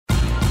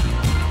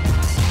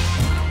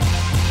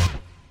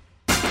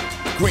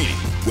Greeny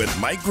with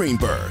Mike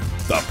Greenberg,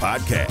 the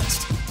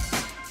podcast.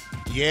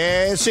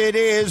 Yes, it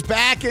is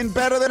back and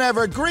better than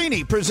ever.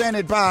 Greeny,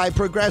 presented by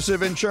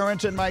Progressive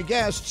Insurance, and my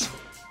guests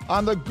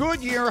on the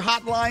Goodyear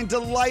Hotline.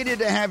 Delighted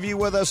to have you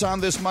with us on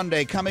this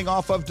Monday, coming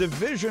off of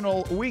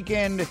divisional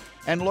weekend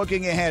and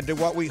looking ahead to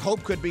what we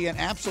hope could be an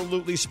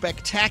absolutely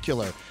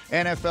spectacular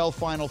NFL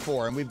Final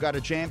Four. And we've got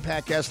a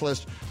jam-packed guest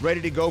list ready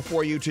to go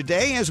for you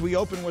today as we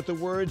open with the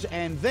words,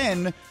 and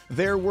then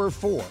there were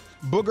four.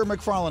 Booger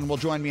McFarland will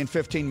join me in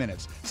 15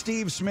 minutes.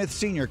 Steve Smith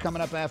Sr.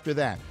 coming up after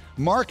that.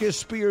 Marcus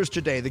Spears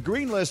today. The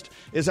green list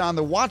is on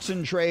the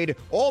Watson trade.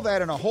 All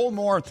that and a whole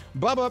more.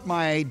 Bubba,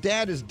 my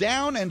dad is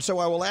down, and so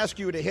I will ask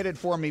you to hit it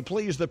for me,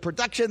 please. The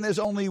production, there's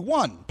only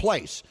one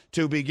place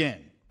to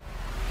begin.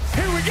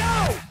 Here we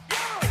go!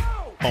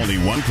 Only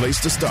one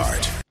place to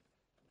start.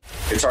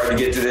 It's hard to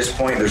get to this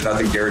point. There's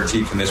nothing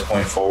guaranteed from this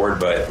point forward,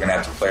 but we're going to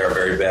have to play our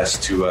very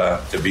best to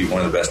beat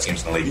one of the best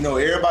teams in the league. You know,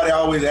 everybody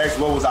always asks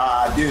what was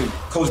our identity.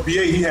 Coach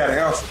B.A., he had an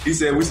answer. He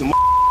said, we're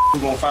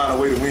going to find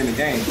a way to win the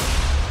game.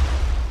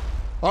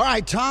 All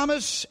right,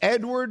 Thomas,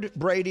 Edward,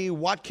 Brady,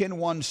 what can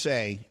one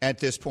say at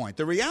this point?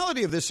 The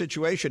reality of this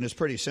situation is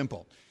pretty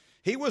simple.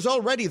 He was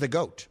already the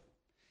GOAT.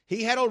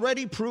 He had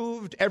already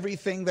proved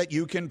everything that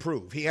you can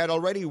prove. He had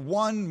already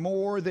won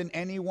more than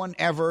anyone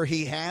ever.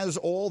 He has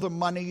all the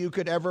money you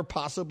could ever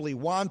possibly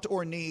want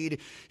or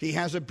need. He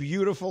has a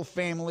beautiful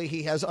family.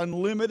 He has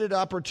unlimited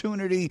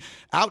opportunity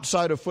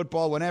outside of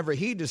football whenever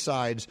he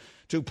decides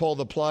to pull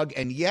the plug,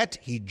 and yet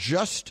he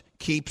just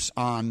keeps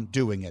on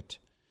doing it.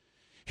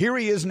 Here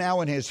he is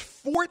now in his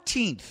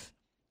 14th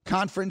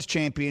conference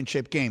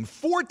championship game.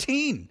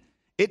 14!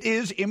 It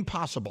is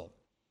impossible.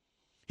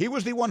 He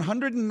was the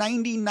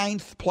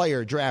 199th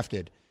player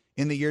drafted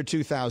in the year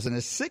 2000,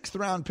 a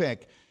sixth-round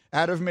pick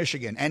out of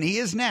Michigan. And he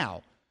is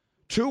now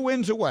 2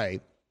 wins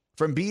away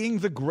from being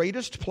the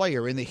greatest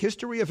player in the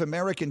history of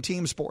American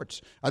team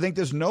sports. I think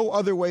there's no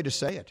other way to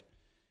say it.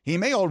 He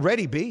may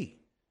already be.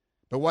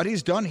 But what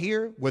he's done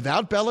here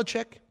without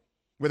Belichick,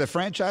 with a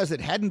franchise that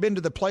hadn't been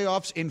to the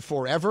playoffs in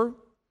forever,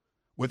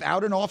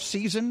 without an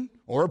offseason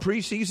or a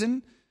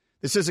preseason,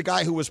 this is a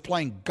guy who was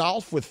playing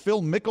golf with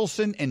Phil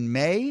Mickelson in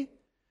May.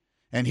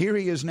 And here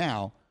he is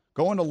now,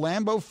 going to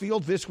Lambeau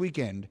Field this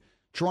weekend,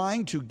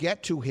 trying to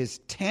get to his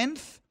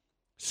 10th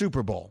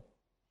Super Bowl.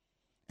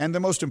 And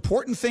the most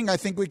important thing I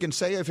think we can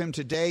say of him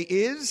today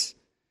is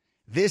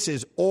this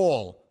is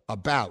all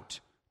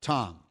about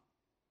Tom.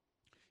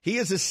 He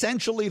is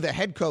essentially the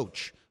head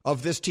coach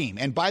of this team.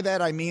 And by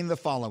that, I mean the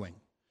following.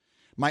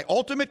 My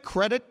ultimate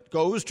credit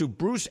goes to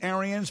Bruce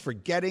Arians for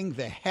getting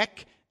the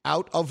heck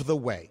out of the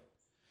way.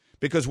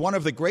 Because one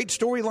of the great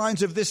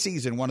storylines of this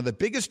season, one of the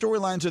biggest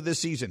storylines of this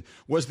season,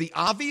 was the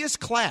obvious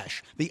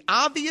clash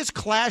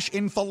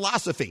in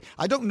philosophy.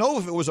 I don't know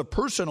if it was a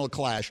personal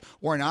clash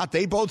or not.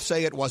 They both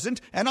say it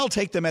wasn't, and I'll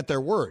take them at their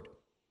word.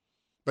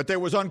 But there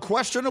was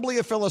unquestionably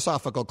a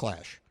philosophical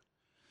clash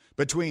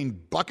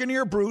between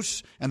Buccaneer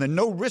Bruce and the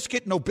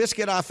no-risk-it,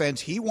 no-biscuit offense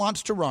he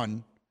wants to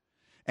run,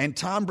 and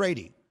Tom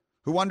Brady,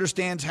 who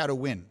understands how to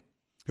win,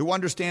 who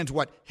understands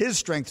what his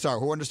strengths are,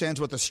 who understands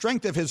what the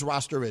strength of his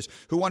roster is,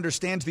 who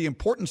understands the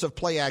importance of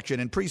play action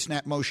and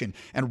pre-snap motion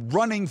and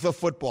running the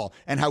football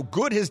and how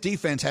good his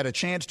defense had a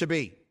chance to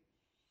be.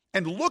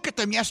 And look at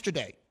them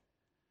yesterday.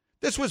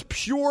 This was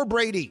pure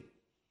Brady.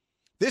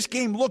 This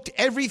game looked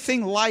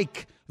everything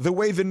like the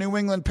way the New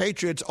England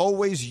Patriots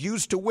always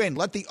used to win.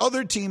 Let the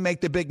other team make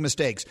the big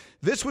mistakes.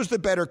 This was the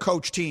better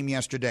coach team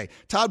yesterday.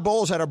 Todd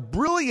Bowles had a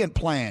brilliant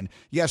plan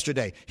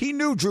yesterday. He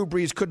knew Drew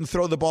Brees couldn't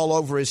throw the ball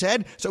over his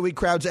head, so he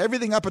crowds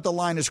everything up at the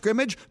line of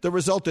scrimmage. The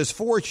result is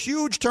 4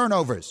 huge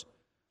turnovers.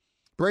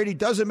 Brady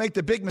doesn't make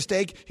the big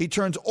mistake. He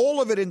turns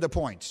all of it into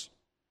points.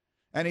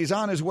 And he's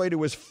on his way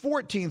to his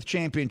 14th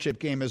championship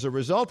game as a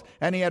result.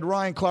 And he had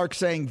Ryan Clark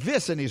saying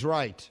this, and he's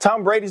right.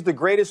 Tom Brady's the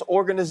greatest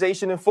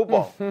organization in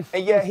football. And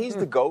yeah, he's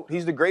the GOAT.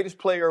 He's the greatest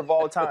player of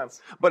all time.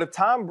 But if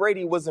Tom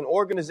Brady was an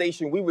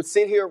organization, we would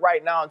sit here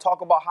right now and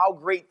talk about how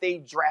great they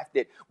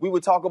drafted. We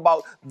would talk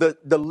about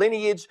the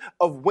lineage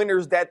of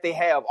winners that they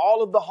have,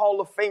 all of the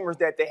Hall of Famers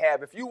that they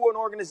have. If you were an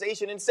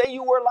organization and say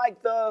you were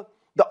like the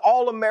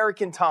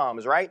All-American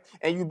Toms, right?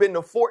 And you've been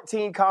to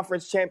 14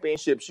 conference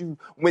championships. You've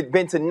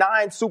been to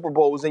 9 Super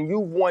Bowls, and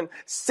you've won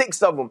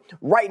 6 of them.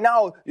 Right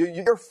now,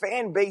 your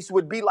fan base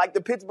would be like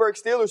the Pittsburgh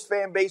Steelers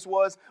fan base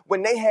was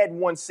when they had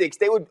won 6.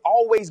 They would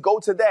always go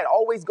to that,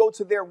 always go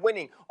to their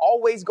winning,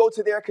 always go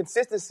to their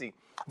consistency.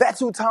 That's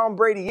who Tom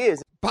Brady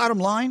is. Bottom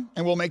line,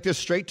 and we'll make this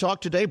Straight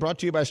Talk today, brought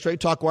to you by Straight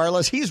Talk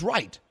Wireless. He's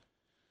right.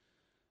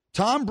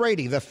 Tom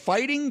Brady, the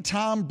Fighting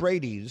Tom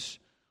Bradys,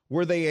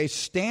 were they a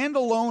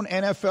standalone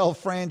NFL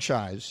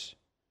franchise,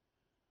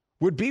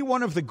 would be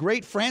one of the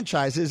great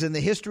franchises in the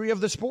history of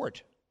the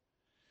sport.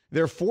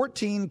 Their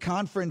 14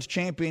 conference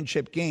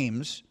championship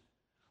games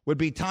would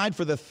be tied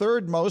for the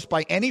third most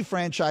by any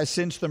franchise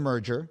since the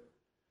merger.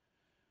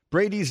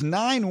 Brady's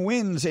 9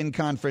 wins in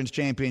conference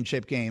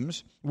championship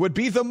games would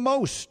be the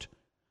most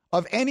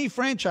of any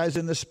franchise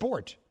in the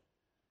sport.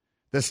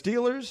 The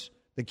Steelers,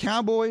 the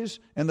Cowboys,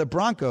 and the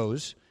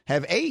Broncos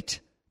have 8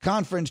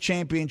 conference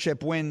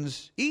championship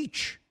wins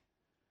each.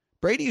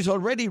 Brady's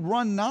already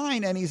run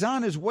 9, and he's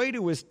on his way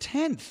to his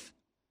 10th.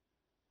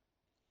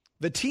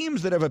 The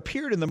teams that have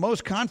appeared in the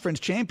most conference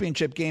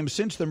championship games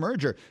since the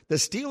merger, the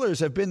Steelers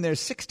have been there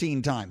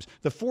 16 times.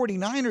 The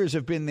 49ers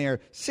have been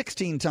there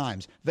 16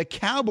 times. The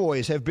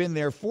Cowboys have been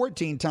there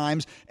 14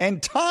 times.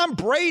 And Tom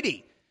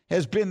Brady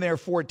has been there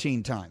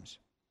 14 times.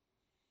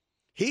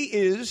 He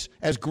is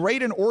as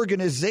great an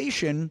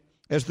organization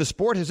as the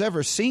sport has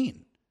ever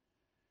seen.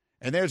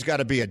 And there's got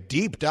to be a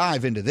deep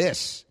dive into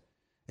this.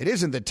 It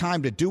isn't the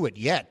time to do it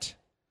yet.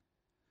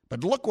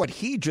 But look what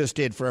he just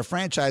did for a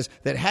franchise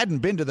that hadn't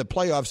been to the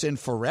playoffs in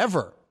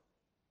forever.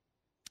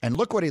 And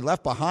look what he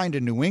left behind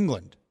in New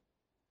England.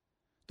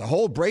 The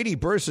whole Brady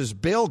versus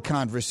Bill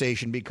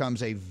conversation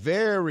becomes a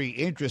very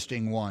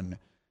interesting one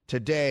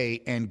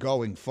today and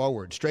going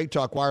forward. Straight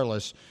Talk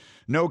Wireless,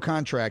 no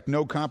contract,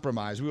 no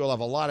compromise. We will have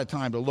a lot of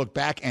time to look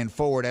back and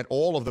forward at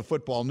all of the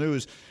football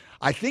news.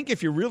 I think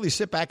if you really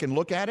sit back and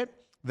look at it,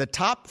 the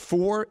top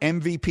 4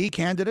 MVP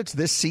candidates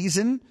this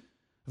season,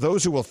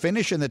 those who will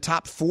finish in the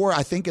top 4,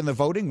 I think, in the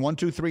voting, 1,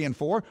 2, 3, and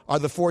 4, are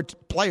the 4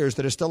 players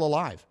that are still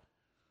alive.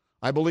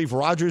 I believe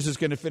Rodgers is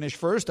going to finish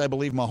first. I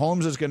believe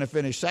Mahomes is going to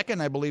finish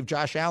second. I believe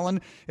Josh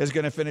Allen is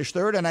going to finish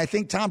third. And I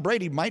think Tom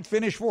Brady might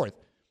finish fourth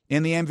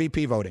in the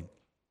MVP voting.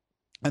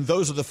 And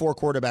those are the 4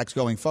 quarterbacks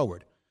going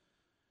forward.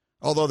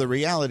 Although the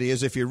reality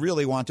is, if you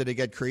really wanted to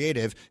get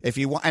creative,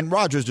 and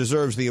Rodgers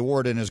deserves the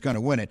award and is going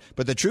to win it,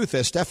 but the truth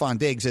is, Stefon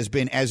Diggs has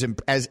been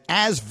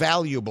as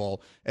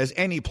valuable as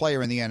any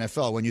player in the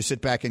NFL when you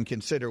sit back and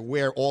consider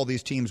where all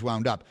these teams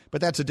wound up.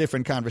 But that's a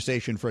different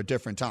conversation for a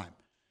different time.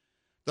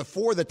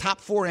 The top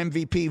 4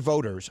 MVP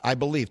voters, I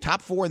believe,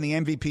 top 4 in the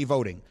MVP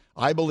voting,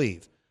 I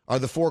believe, are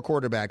the 4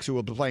 quarterbacks who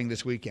will be playing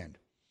this weekend.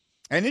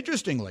 And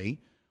interestingly,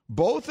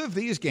 both of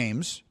these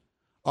games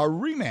are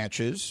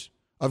rematches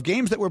of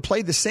games that were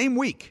played the same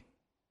week.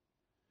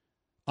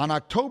 On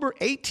October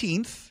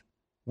 18th,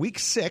 week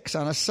 6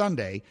 on a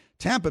Sunday,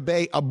 Tampa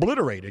Bay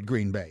obliterated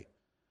Green Bay,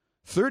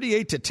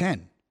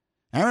 38-10.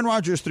 Aaron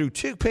Rodgers threw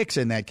 2 picks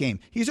in that game.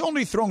 He's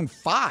only thrown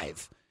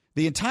 5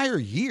 the entire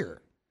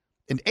year.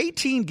 In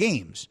 18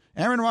 games,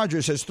 Aaron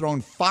Rodgers has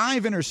thrown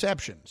 5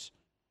 interceptions.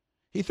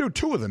 He threw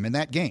 2 of them in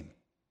that game.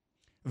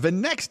 The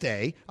next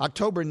day,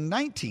 October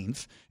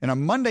 19th, in a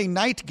Monday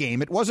night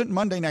game, it wasn't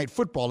Monday Night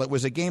Football. It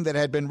was a game that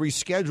had been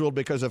rescheduled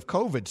because of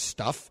COVID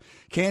stuff.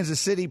 Kansas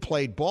City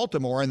played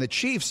Baltimore, and the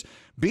Chiefs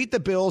beat the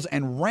Bills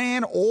and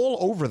ran all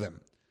over them.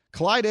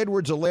 Clyde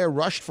Edwards-Helaire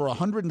rushed for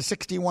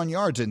 161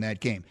 yards in that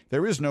game.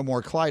 There is no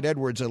more Clyde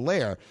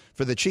Edwards-Helaire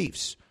for the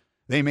Chiefs.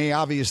 They may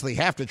obviously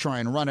have to try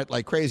and run it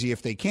like crazy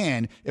if they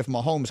can, if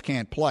Mahomes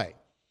can't play.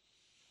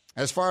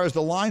 As far as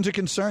the lines are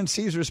concerned,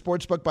 Caesars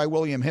Sportsbook by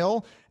William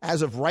Hill,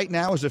 as of right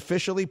now, has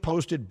officially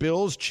posted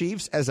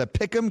Bills-Chiefs as a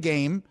pick'em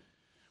game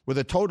with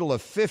a total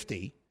of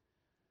 50.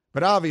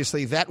 But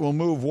obviously that will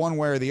move one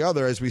way or the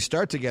other as we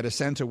start to get a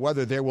sense of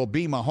whether there will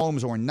be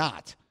Mahomes or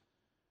not.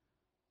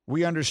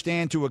 We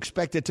understand to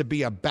expect it to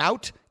be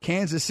about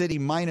Kansas City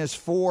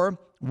 -4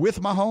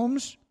 with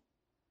Mahomes,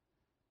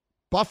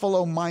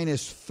 Buffalo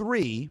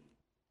 -3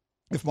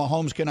 if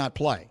Mahomes cannot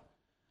play.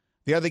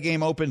 The other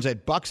game opens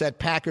at Bucs at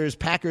Packers.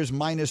 Packers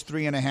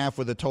 -3.5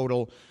 with a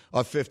total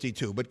of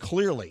 52. But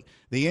clearly,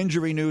 the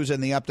injury news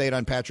and the update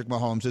on Patrick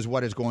Mahomes is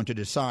what is going to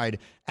decide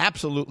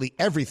absolutely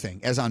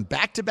everything. As on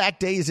back-to-back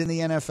days in the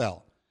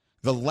NFL,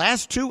 the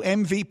last 2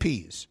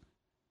 MVPs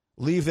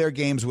leave their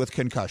games with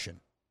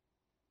concussion.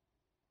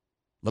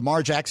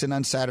 Lamar Jackson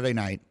on Saturday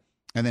night,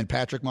 and then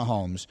Patrick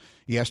Mahomes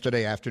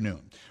yesterday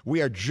afternoon.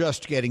 We are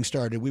just getting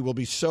started. We will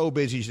be so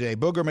busy today.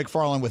 Booger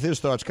McFarland with his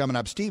thoughts coming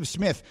up. Steve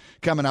Smith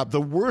coming up.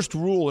 The worst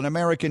rule in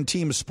American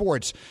team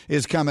sports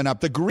is coming up.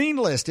 The Green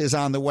List is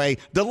on the way.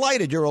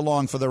 Delighted you're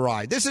along for the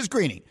ride. This is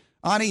Greeny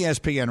on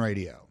ESPN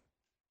Radio.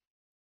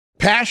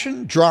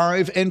 Passion,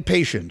 drive, and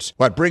patience.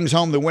 What brings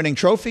home the winning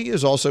trophy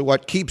is also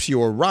what keeps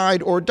your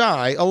ride or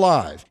die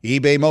alive.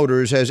 eBay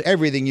Motors has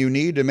everything you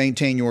need to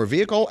maintain your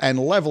vehicle and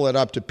level it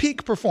up to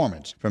peak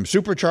performance. From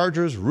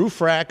superchargers, roof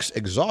racks,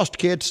 exhaust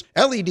kits,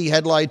 LED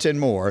headlights, and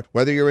more.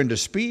 Whether you're into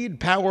speed,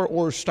 power,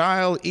 or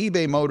style,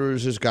 eBay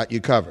Motors has got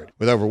you covered.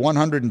 With over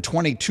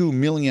 122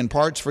 million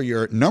parts for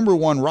your number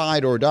one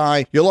ride or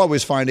die, you'll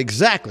always find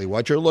exactly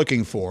what you're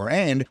looking for.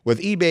 And with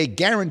eBay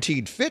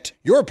Guaranteed Fit,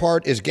 your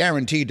part is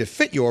guaranteed to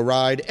fit your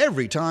ride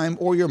every time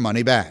or your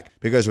money back.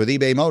 Because with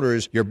eBay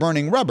Motors, you're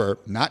burning rubber,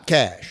 not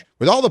cash.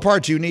 With all the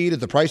parts you need at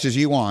the prices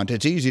you want,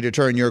 it's easy to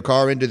turn your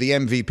car into the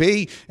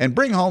MVP and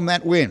bring home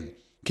that win.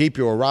 Keep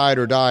your ride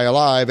or die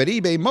alive at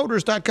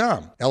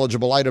ebaymotors.com.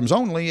 Eligible items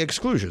only.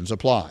 Exclusions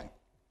apply.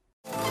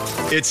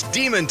 It's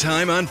Demon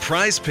Time on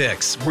Prize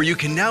Picks, where you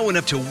can now win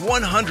up to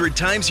 100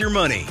 times your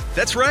money.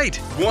 That's right,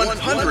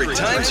 100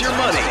 times your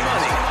money.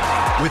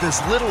 With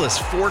as little as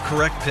 4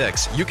 correct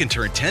picks, you can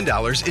turn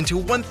 $10 into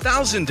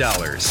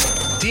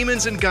 $1,000.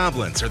 Demons and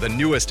Goblins are the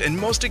newest and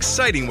most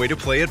exciting way to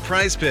play at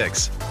Prize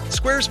Picks.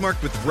 Squares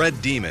marked with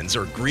red demons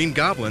or green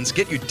goblins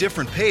get you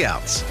different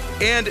payouts.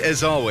 And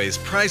as always,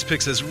 Prize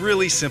Picks is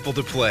really simple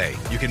to play.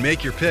 You can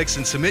make your picks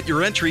and submit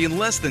your entry in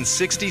less than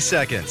 60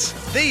 seconds.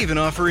 They even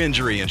offer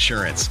injury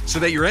insurance so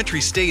that your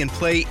entries stay in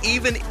play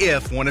even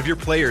if one of your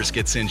players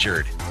gets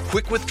injured.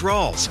 Quick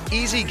withdrawals,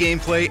 easy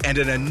gameplay, and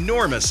an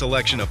enormous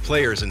selection of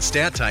players and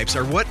stat types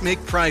are what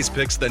make Prize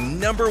Picks the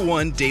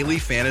 #1 daily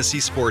fantasy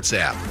sports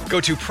app. Go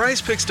to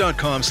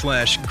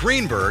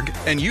prizepicks.com/Greenberg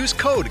and use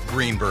code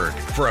Greenberg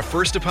for a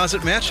first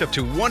deposit match up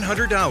to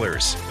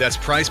 $100. That's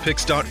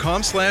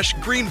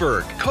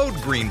prizepicks.com/Greenberg. Code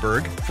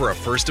Greenberg for a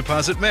first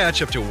deposit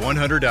match up to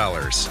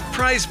 $100.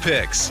 Prize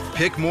Picks.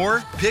 Pick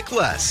more, pick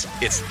less.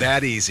 It's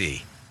that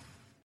easy.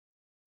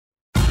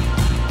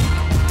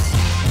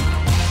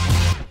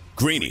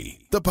 Greeny,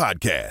 the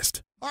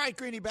podcast. All right,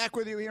 Greeny, back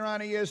with you here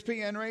on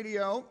ESPN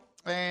Radio.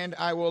 And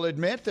I will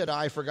admit that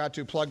I forgot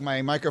to plug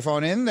my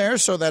microphone in there,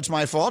 so that's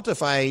my fault.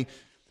 How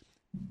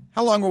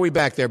long were we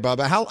back there,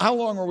 Bubba? How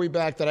long were we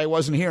back that I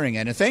wasn't hearing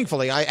it? And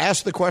thankfully, I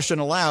asked the question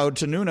aloud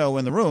to Nuno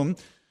in the room,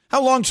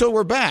 how long till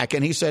we're back?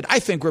 And he said, I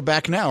think we're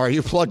back now. Are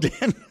you plugged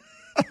in?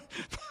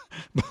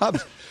 Bob,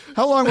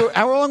 how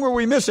long were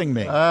we missing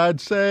me? I'd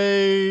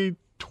say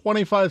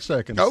 25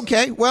 seconds.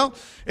 Okay, well,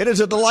 it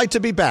is a delight to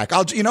be back.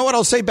 You know what?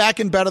 I'll say back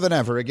and better than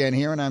ever again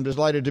here, and I'm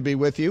delighted to be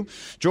with you.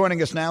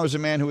 Joining us now is a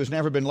man who has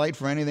never been late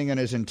for anything in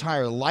his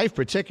entire life,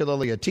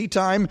 particularly at tea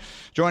time.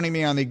 Joining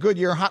me on the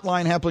Goodyear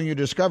hotline, helping you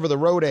discover the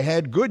road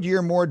ahead.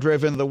 Goodyear more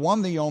driven. The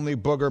one, the only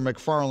Booger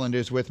McFarland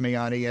is with me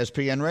on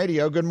ESPN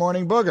Radio. Good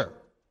morning, Booger.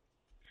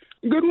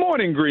 Good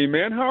morning, Green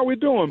Man. How are we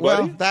doing,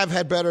 buddy? Well, I've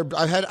had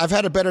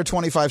a better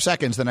 25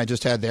 seconds than I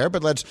just had there,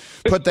 but let's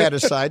put that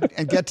aside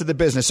and get to the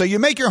business. So you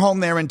make your home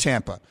there in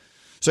Tampa.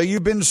 So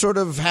you've been sort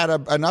of had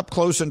an up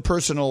close and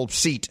personal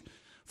seat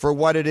for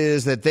what it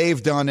is that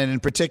they've done, and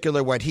in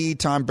particular what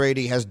Tom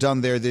Brady, has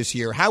done there this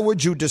year. How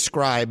would you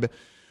describe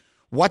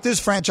what this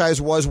franchise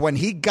was when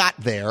he got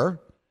there,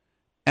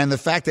 and the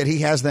fact that he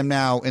has them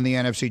now in the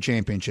NFC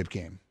Championship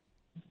game?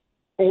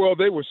 Well,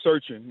 they were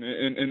searching,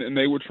 and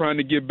they were trying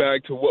to get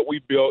back to what we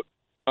built,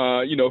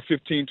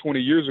 15, 20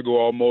 years ago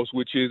almost,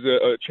 which is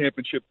a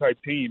championship-type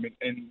team.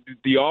 And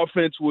the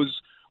offense was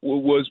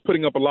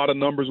putting up a lot of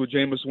numbers with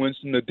Jameis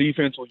Winston. The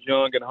defense was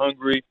young and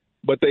hungry,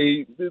 but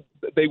they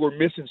were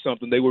missing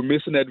something. They were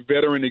missing that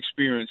veteran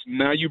experience.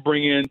 Now you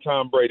bring in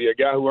Tom Brady, a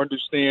guy who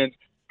understands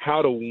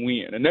how to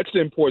win. And that's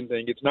the important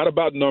thing. It's not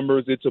about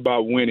numbers. It's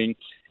about winning.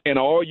 And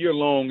all year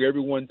long,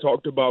 everyone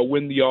talked about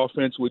when the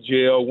offense would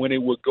gel, when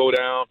it would go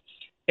down.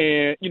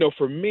 And,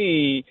 for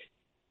me,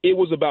 it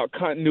was about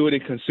continuity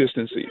and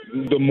consistency.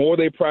 The more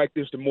they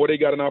practiced, the more they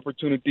got an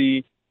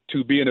opportunity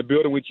to be in a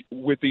building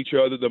with each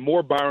other, the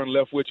more Byron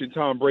Leftwich and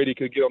Tom Brady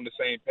could get on the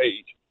same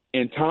page.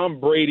 And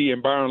Tom Brady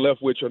and Byron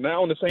Leftwich are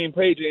now on the same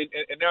page,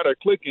 and now they're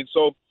clicking.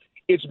 So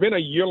it's been a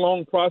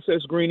year-long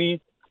process,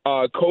 Greeny.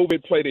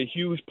 COVID played a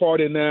huge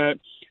part in that.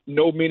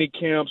 No mini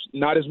camps,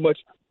 not as much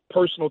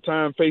personal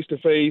time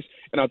face-to-face.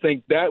 And I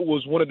think that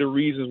was one of the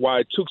reasons why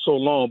it took so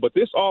long. But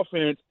this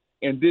offense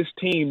and this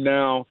team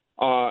now,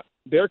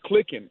 they're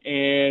clicking,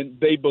 and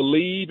they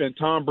believe, and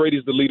Tom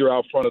Brady's the leader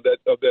out front of that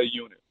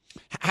unit.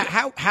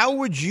 How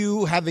would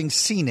you, having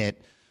seen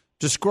it,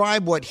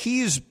 describe what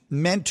he's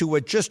meant to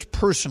it just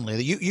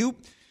personally? You,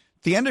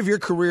 the end of your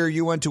career,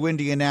 you went to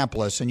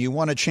Indianapolis, and you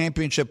won a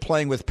championship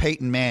playing with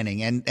Peyton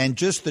Manning, and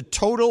just the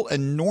total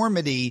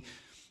enormity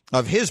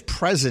of his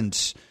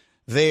presence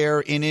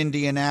there in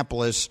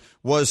Indianapolis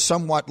was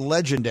somewhat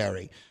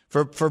legendary.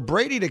 For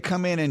Brady to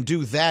come in and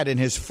do that in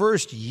his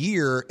first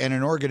year in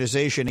an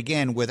organization,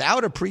 again,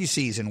 without a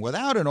preseason,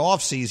 without an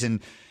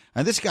offseason,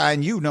 and this guy,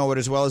 and you know it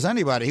as well as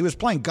anybody, he was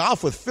playing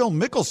golf with Phil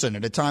Mickelson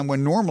at a time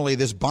when normally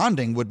this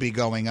bonding would be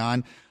going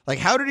on. Like,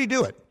 how did he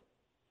do it?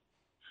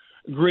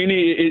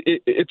 Greeny,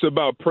 it's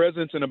about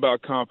presence and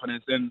about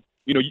confidence. And,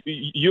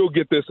 you'll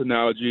get this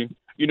analogy.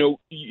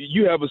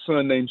 You have a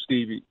son named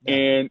Stevie,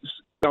 and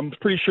I'm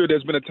pretty sure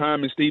there's been a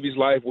time in Stevie's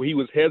life where he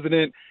was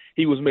hesitant.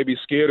 He was maybe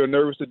scared or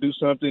nervous to do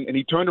something, and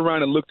he turned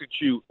around and looked at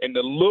you. And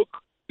the look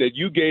that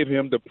you gave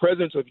him, the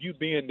presence of you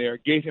being there,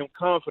 gave him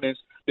confidence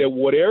that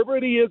whatever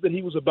it is that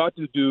he was about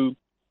to do,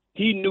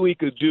 he knew he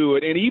could do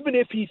it. And even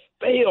if he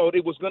failed,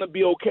 it was going to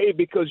be okay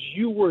because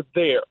you were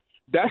there.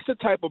 That's the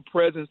type of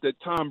presence that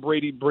Tom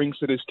Brady brings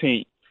to this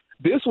team.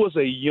 This was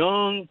a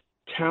young,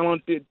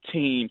 talented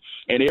team,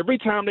 and every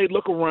time they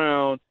look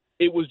around,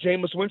 it was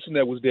Jameis Winston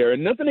that was there.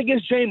 And nothing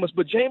against Jameis,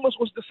 but Jameis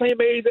was the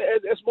same age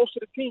as most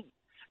of the team.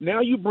 Now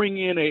you bring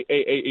in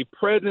a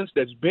presence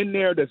that's been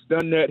there, that's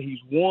done that. He's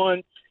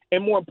won.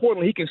 And more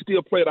importantly, he can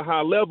still play at a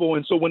high level.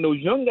 And so when those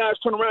young guys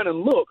turn around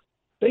and look,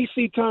 they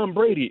see Tom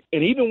Brady.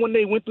 And even when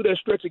they went through that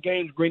stretch of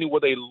games, Greeny, where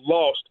they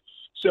lost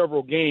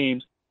several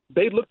games,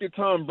 they looked at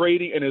Tom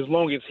Brady, and as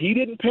long as he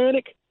didn't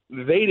panic,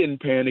 they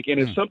didn't panic.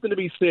 And it's something to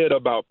be said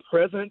about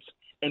presence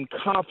and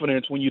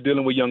confidence when you're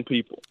dealing with young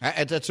people.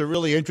 That's a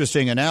really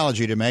interesting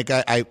analogy to make.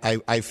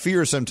 I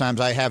fear sometimes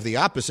I have the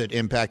opposite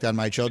impact on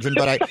my children,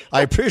 but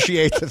I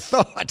appreciate the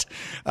thought.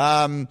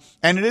 And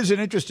it is an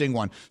interesting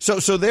one.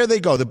 So there they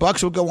go. The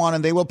Bucs will go on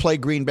and they will play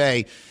Green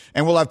Bay,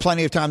 and we'll have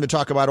plenty of time to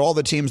talk about all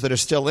the teams that are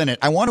still in it.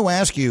 I want to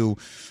ask you,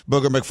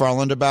 Booger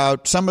McFarland,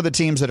 about some of the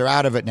teams that are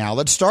out of it now.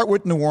 Let's start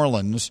with New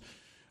Orleans.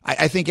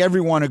 I think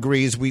everyone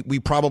agrees we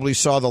probably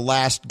saw the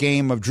last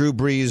game of Drew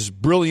Brees'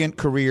 brilliant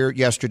career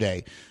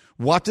yesterday.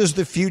 What does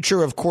the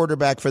future of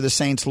quarterback for the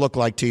Saints look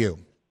like to you?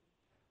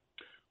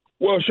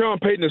 Well, Sean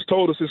Payton has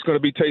told us it's going to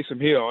be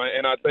Taysom Hill,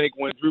 and I think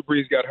when Drew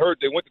Brees got hurt,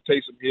 they went to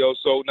Taysom Hill.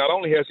 So not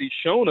only has he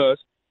shown us,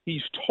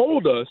 he's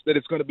told us that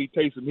it's going to be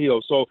Taysom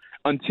Hill. So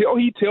until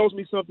he tells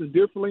me something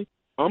differently,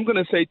 I'm going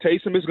to say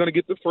Taysom is going to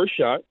get the first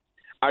shot.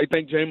 I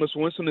think Jameis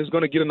Winston is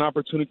going to get an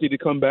opportunity to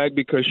come back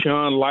because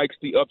Sean likes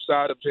the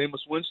upside of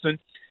Jameis Winston.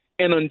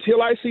 And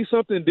until I see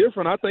something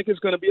different, I think it's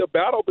going to be a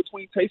battle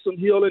between Taysom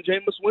Hill and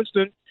Jameis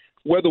Winston,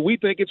 whether we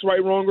think it's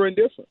right, wrong, or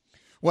indifferent.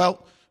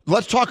 Well,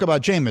 let's talk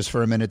about Jameis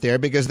for a minute there,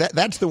 because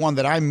that's the one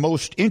that I'm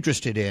most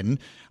interested in.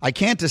 I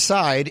can't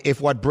decide if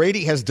what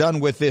Brady has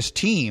done with this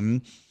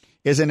team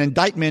is an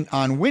indictment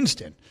on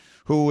Winston,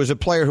 who was a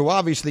player who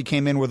obviously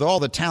came in with all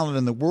the talent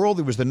in the world.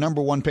 He was the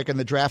number one pick in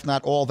the draft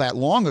not all that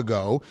long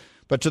ago.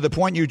 But to the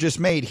point you just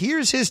made,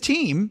 here's his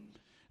team.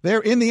 They're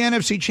in the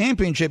NFC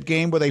Championship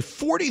game with a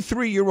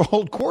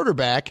 43-year-old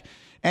quarterback.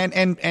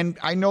 And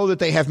I know that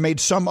they have made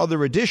some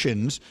other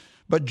additions,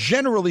 but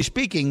generally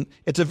speaking,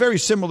 it's a very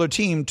similar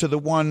team to the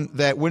one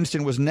that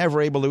Winston was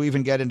never able to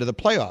even get into the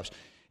playoffs.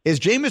 Is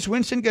Jameis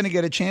Winston going to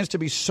get a chance to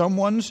be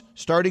someone's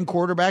starting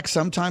quarterback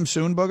sometime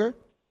soon, Booger?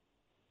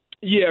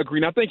 Yeah,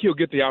 Green. I think he'll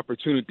get the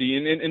opportunity.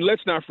 And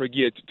let's not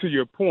forget, to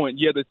your point,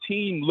 yeah, the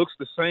team looks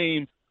the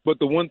same, but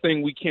the one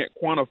thing we can't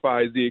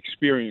quantify is the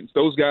experience.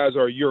 Those guys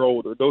are a year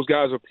older. Those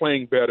guys are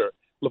playing better.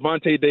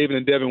 Levante David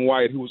and Devin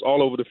White, who was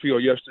all over the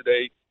field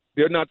yesterday,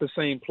 they're not the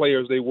same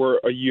players they were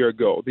a year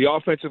ago. The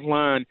offensive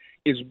line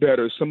is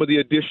better. Some of the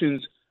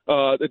additions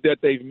that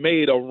they've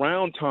made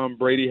around Tom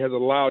Brady has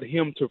allowed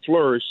him to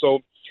flourish.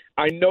 So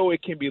I know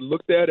it can be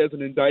looked at as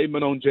an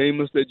indictment on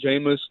Jameis, that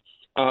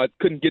Jameis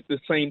couldn't get the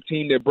same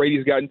team that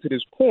Brady's gotten to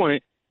this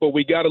point, but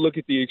we got to look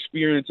at the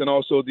experience and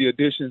also the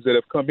additions that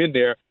have come in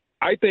there.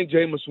 I think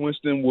Jameis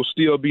Winston will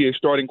still be a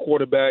starting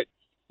quarterback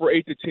for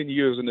 8 to 10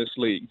 years in this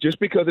league. Just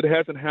because it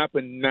hasn't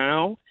happened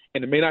now,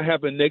 and it may not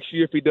happen next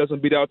year if he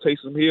doesn't beat out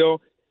Taysom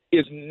Hill,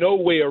 is no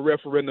way a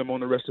referendum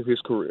on the rest of his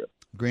career.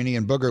 Greeny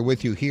and Booger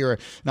with you here.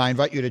 Now, I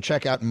invite you to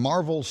check out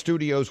Marvel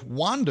Studios'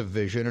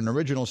 WandaVision, an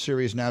original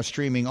series now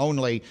streaming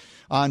only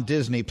on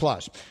Disney+.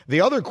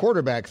 The other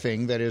quarterback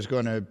thing that is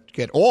going to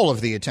get all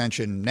of the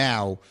attention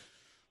now,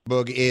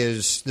 Boog,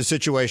 is the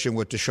situation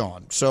with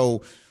Deshaun.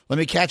 So let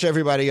me catch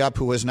everybody up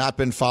who has not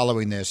been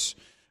following this.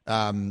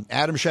 Adam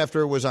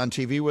Schefter was on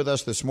TV with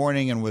us this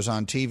morning and was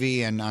on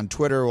TV and on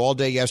Twitter all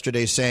day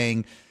yesterday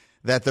saying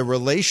that the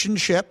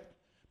relationship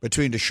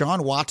between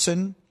Deshaun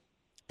Watson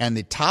and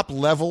the top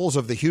levels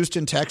of the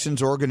Houston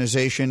Texans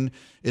organization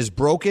is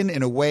broken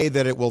in a way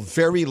that it will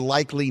very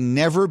likely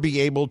never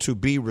be able to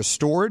be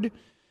restored.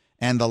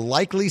 And the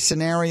likely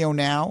scenario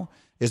now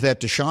is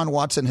that Deshaun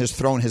Watson has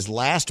thrown his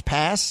last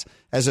pass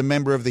as a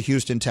member of the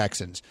Houston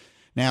Texans.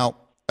 Now,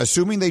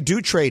 assuming they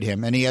do trade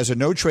him and he has a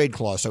no-trade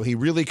clause, so he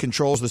really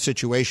controls the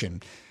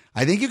situation,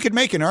 I think you could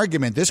make an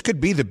argument this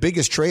could be the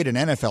biggest trade in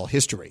NFL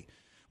history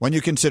when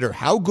you consider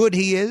how good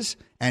he is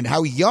and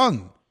how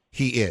young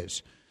he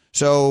is.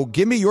 So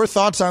give me your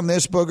thoughts on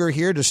this, Booger,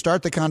 here to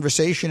start the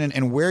conversation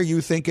and where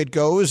you think it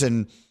goes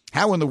and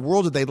how in the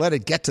world did they let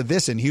it get to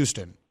this in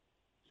Houston?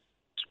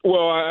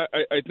 Well,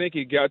 I think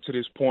it got to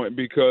this point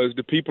because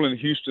the people in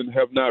Houston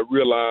have not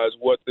realized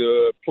what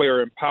the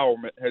player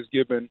empowerment has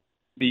given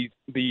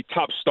the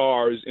top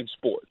stars in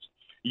sports.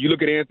 You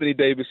look at Anthony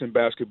Davis in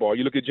basketball.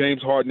 You look at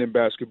James Harden in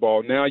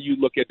basketball. Now you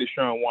look at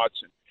Deshaun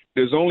Watson.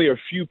 There's only a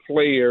few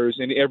players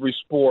in every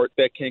sport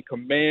that can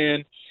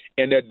command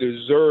and that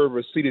deserve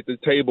a seat at the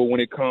table when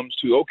it comes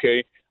to,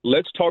 okay,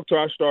 let's talk to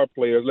our star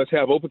players. Let's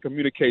have open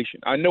communication.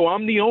 I know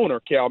I'm the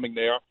owner, Cal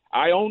McNair.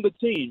 I own the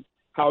team.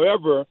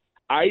 However,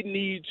 I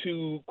need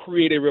to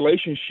create a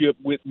relationship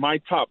with my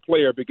top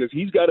player because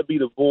he's got to be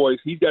the voice.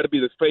 He's got to be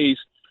the face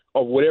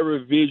of whatever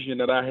vision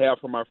that I have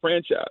for my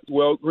franchise.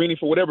 Well, Greeny,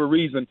 for whatever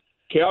reason,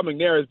 Cal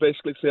McNair has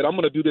basically said, I'm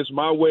going to do this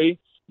my way.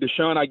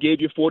 Deshaun, I gave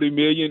you $40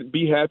 million.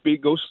 Be happy.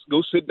 Go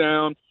sit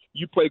down.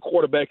 You play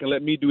quarterback and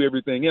let me do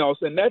everything else.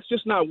 And that's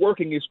just not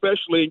working,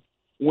 especially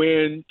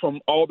when,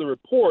 from all the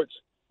reports,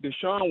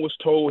 Deshaun was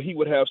told he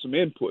would have some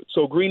input.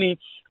 So, Greeny,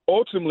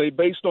 ultimately,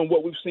 based on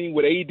what we've seen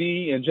with AD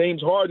and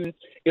James Harden,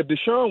 if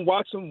Deshaun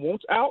Watson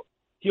wants out,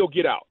 he'll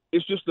get out.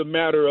 It's just a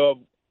matter of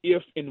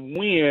if and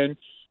when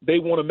they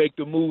want to make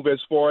the move as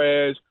far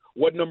as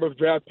what number of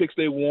draft picks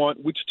they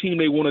want, which team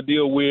they want to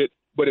deal with.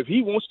 But if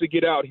he wants to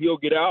get out, he'll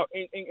get out.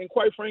 And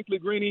quite frankly,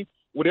 Greeny,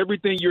 with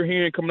everything you're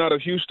hearing coming out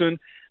of Houston,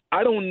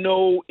 I don't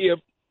know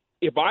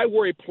if I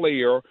were a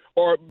player,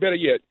 or better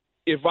yet,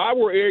 if I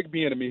were Eric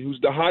Bieniemy, who's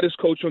the hottest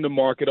coach on the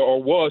market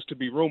or was to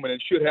be rumored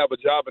and should have a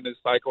job in this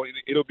cycle,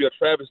 it'll be a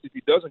travesty if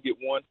he doesn't get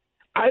one.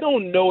 I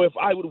don't know if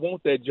I would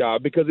want that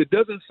job because it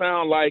doesn't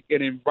sound like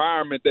an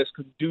environment that's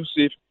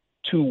conducive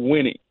to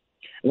winning.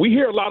 We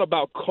hear a lot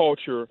about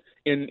culture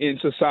in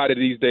society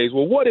these days.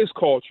 Well, what is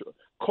culture?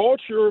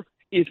 Culture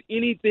is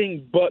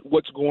anything but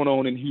what's going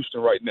on in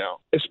Houston right now,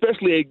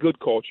 especially a good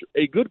culture.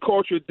 A good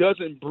culture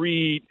doesn't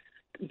breed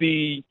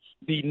the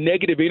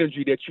negative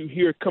energy that you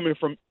hear coming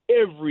from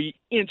every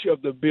inch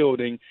of the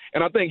building.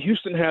 And I think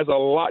Houston has a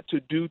lot to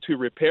do to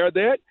repair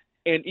that.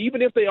 And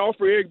even if they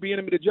offer Eric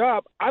Bieniemy the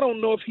job, I don't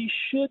know if he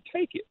should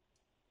take it.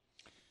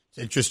 It's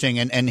interesting,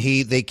 and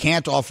they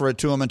can't offer it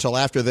to him until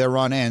after their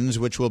run ends,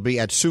 which will be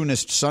at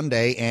soonest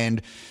Sunday.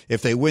 And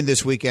if they win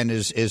this weekend,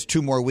 is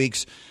 2 more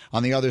weeks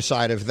on the other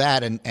side of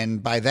that.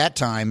 And by that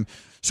time,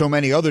 so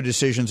many other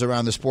decisions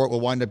around the sport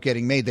will wind up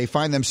getting made. They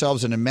find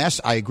themselves in a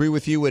mess. I agree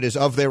with you. It is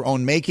of their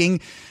own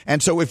making.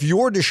 And so if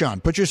you're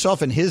Deshaun, put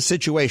yourself in his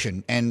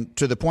situation. And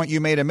to the point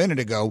you made a minute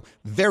ago,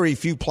 very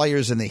few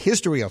players in the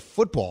history of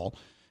football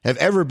have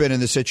ever been in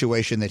the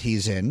situation that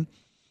he's in,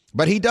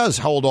 but he does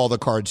hold all the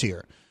cards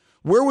here.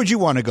 Where would you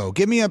want to go?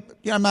 Give me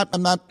I'm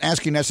not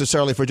asking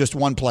necessarily for just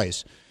one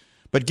place,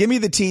 but give me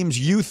the teams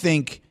you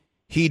think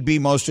he'd be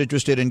most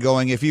interested in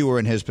going if you were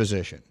in his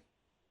position.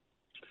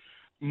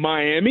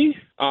 Miami,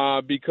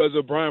 because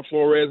of Brian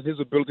Flores and his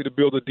ability to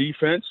build a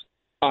defense.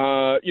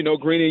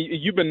 Greeny,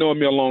 you've been knowing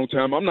me a long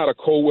time. I'm not a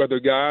cold weather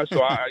guy,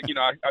 so I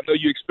know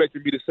you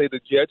expected me to say the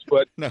Jets,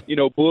 but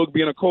no. Boog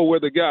being a cold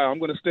weather guy, I'm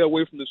going to stay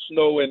away from the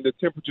snow and the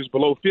temperatures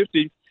below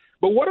 50.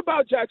 But what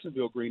about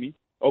Jacksonville, Greeny?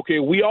 Okay,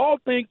 we all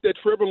think that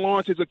Trevor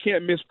Lawrence is a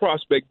can't-miss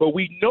prospect, but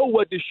we know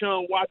what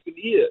Deshaun Watson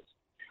is.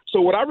 So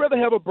would I rather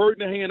have a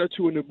bird in the hand or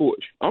 2 in the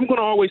bush? I'm going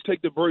to always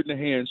take the bird in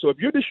the hand. So if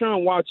you're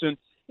Deshaun Watson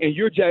and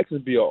you're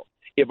Jacksonville,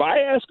 if I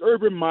ask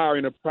Urban Meyer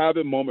in a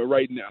private moment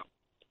right now,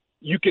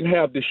 you can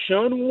have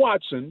Deshaun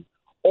Watson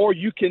or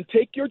you can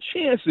take your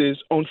chances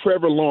on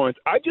Trevor Lawrence.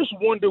 I just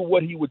wonder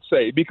what he would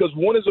say because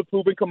one is a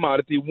proven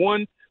commodity.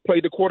 One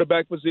played the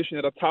quarterback position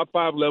at a top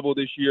 5 level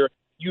this year.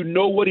 You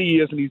know what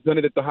he is, and he's done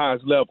it at the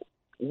highest level.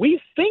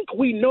 We think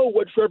we know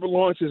what Trevor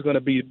Lawrence is going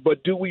to be,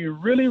 but do we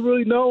really,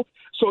 really know?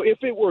 So if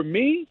it were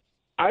me,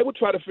 I would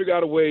try to figure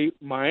out a way,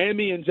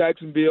 Miami and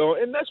Jacksonville,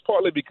 and that's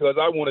partly because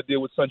I want to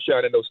deal with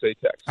sunshine and no state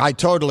tax. I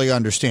totally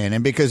understand,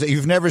 and because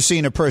you've never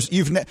seen a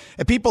person,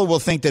 people will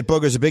think that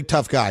Booger's a big,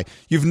 tough guy.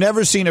 You've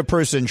never seen a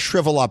person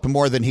shrivel up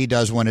more than he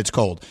does when it's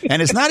cold,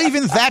 and it's not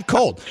even that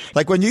cold.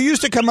 Like when you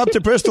used to come up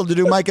to Bristol to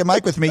do Mike and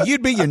Mike with me,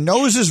 your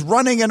nose is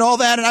running and all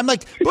that, and I'm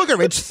like,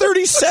 Booger, it's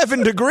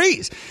 37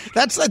 degrees.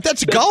 That's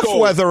Gulf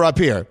cold weather up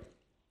here.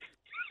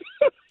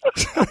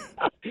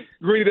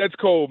 Greeny, that's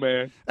cold,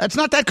 man. That's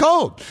not that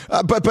cold.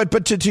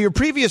 But to your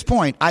previous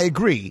point, I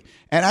agree.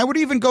 And I would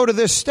even go to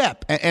this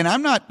step. And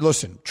I'm not,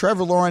 listen,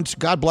 Trevor Lawrence,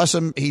 God bless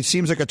him. He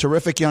seems like a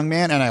terrific young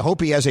man, and I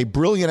hope he has a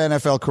brilliant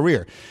NFL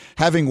career.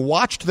 Having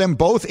watched them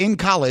both in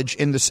college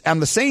on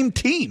the same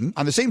team,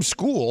 on the same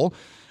school,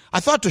 I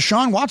thought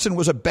Deshaun Watson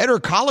was a better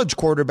college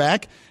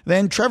quarterback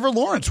than Trevor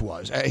Lawrence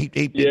was.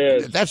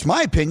 Yes. That's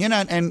my opinion,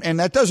 and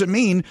that doesn't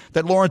mean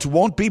that Lawrence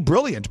won't be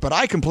brilliant, but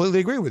I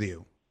completely agree with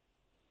you.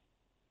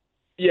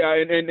 Yeah,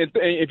 and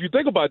if you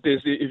think about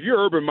this, if you're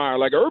Urban Meyer,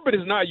 like Urban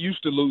is not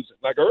used to losing.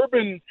 Like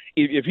Urban,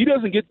 if he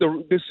doesn't get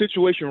this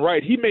situation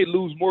right, he may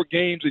lose more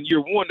games in year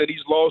one than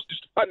he's lost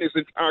just in his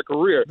entire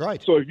career.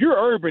 Right. So if you're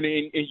Urban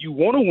and you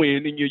want to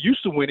win and you're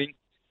used to winning,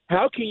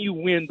 how can you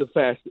win the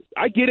fastest?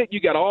 I get it.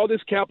 You got all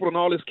this capital and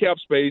all this cap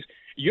space.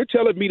 You're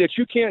telling me that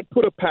you can't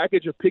put a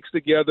package of picks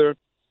together,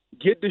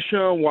 get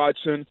Deshaun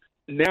Watson.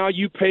 Now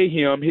you pay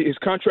him. His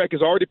contract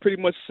is already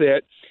pretty much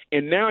set.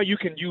 And now you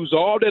can use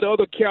all that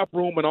other cap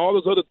room and all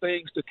those other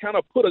things to kind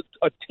of put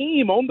a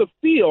team on the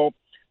field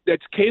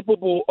that's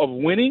capable of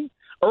winning.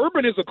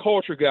 Urban is a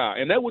culture guy,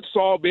 and that would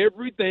solve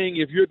everything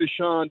if you're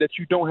Deshaun that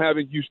you don't have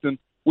in Houston,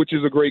 which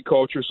is a great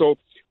culture. So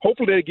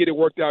hopefully they get it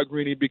worked out,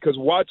 Greeny, because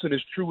Watson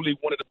is truly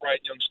one of the bright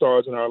young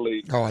stars in our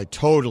league. Oh, I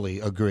totally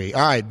agree.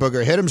 All right,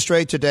 Booger, hit him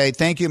straight today.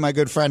 Thank you, my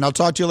good friend. I'll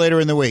talk to you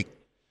later in the week.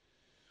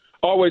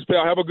 Always,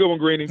 pal. Have a good one,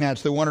 Greeny.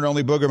 That's the one and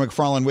only Booger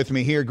McFarland with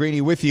me here.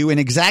 Greeny with you in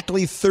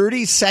exactly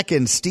 30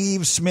 seconds.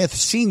 Steve Smith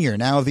Sr.,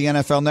 now of the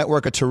NFL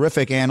Network, a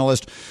terrific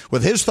analyst,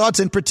 with his thoughts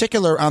in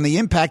particular on the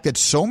impact that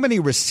so many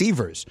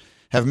receivers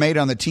have made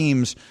on the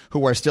teams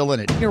who are still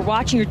in it. You're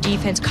watching your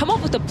defense come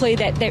up with a play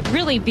that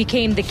really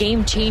became the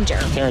game changer.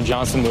 Taron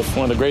Johnson with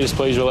one of the greatest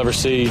plays you'll ever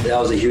see. That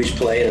was a huge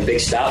play and a big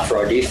stop for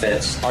our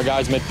defense. Our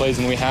guys made plays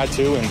when we had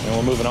to, and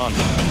we're moving on.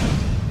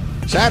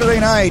 Saturday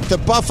night, the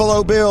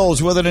Buffalo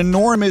Bills with an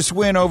enormous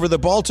win over the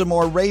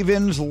Baltimore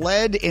Ravens,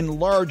 led in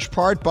large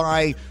part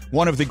by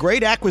one of the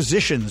great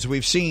acquisitions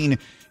we've seen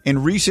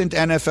in recent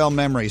NFL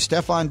memory.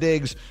 Stephon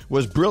Diggs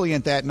was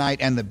brilliant that night,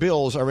 and the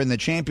Bills are in the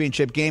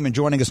championship game. And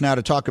joining us now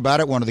to talk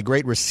about it, one of the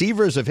great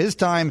receivers of his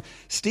time,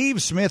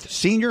 Steve Smith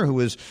Sr., who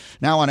is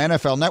now on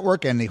NFL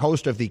Network and the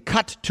host of the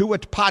Cut to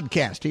It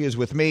podcast. He is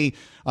with me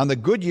on the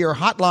Goodyear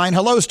Hotline.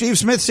 Hello, Steve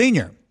Smith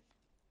Sr.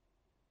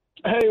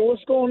 Hey,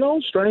 what's going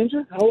on,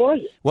 stranger? How are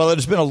you? Well, it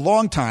has been a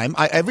long time.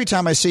 Every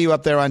time I see you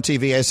up there on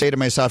TV, I say to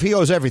myself, he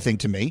owes everything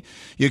to me.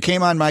 You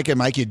came on Mike and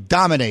Mike. You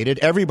dominated.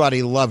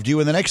 Everybody loved you.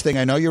 And the next thing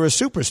I know, you're a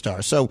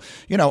superstar. So,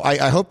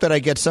 I hope that I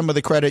get some of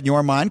the credit in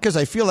your mind because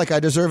I feel like I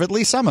deserve at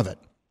least some of it.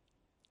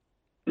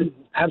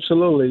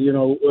 Absolutely.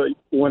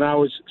 When I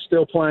was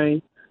still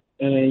playing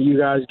and you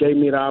guys gave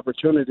me the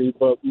opportunity,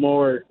 but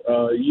more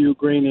you,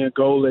 Greeny, and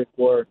Golic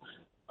were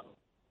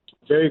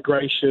very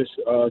gracious,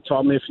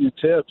 taught me a few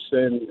tips,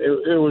 and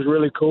it was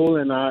really cool.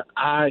 And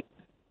I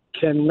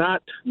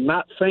cannot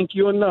not thank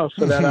you enough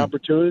for that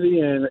opportunity,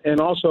 and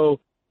also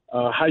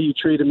how you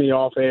treated me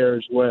off air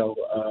as well.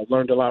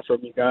 Learned a lot from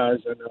you guys,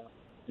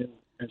 and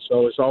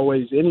so it's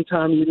always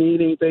anytime you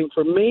need anything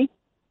from me.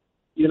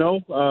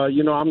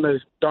 I'm the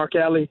dark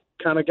alley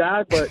kind of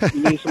guy, but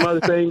you need some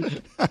other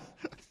things.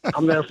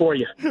 I'm there for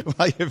you.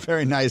 Well, you're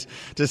very nice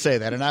to say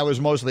that. And I was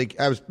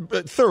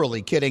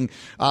thoroughly kidding.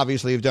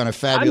 Obviously, you've done a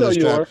fabulous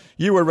job.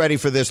 You were ready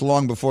for this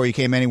long before you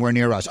came anywhere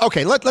near us.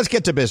 Okay, let's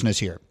get to business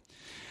here.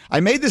 I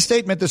made the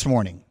statement this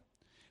morning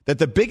that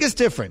the biggest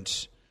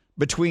difference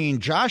between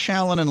Josh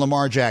Allen and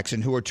Lamar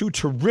Jackson, who are two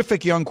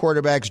terrific young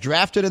quarterbacks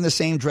drafted in the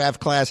same draft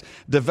class,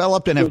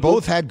 developed and have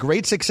both had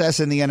great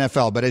success in the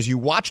NFL. But as you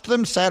watched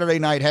them Saturday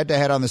night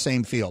head-to-head on the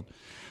same field,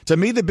 to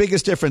me the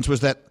biggest difference was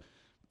that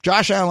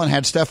Josh Allen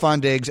had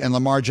Stephon Diggs and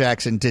Lamar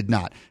Jackson did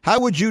not. How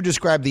would you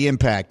describe the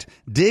impact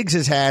Diggs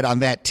has had on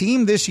that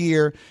team this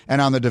year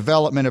and on the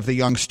development of the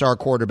young star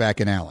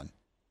quarterback in Allen?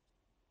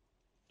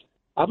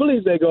 I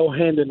believe they go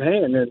hand in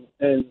hand,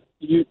 and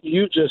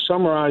you just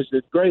summarized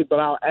it great, but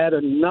I'll add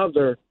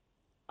another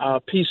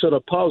piece of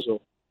the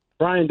puzzle.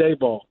 Brian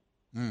Daboll,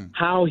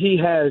 how he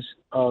has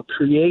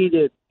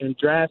created and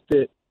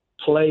drafted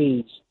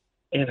plays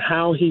and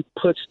how he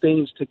puts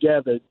things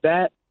together,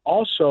 that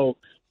also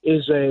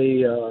is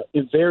a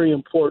very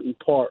important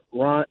part.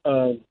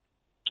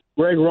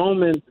 Greg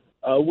Roman,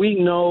 we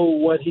know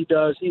what he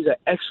does. He's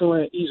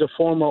he's a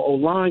former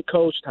O-line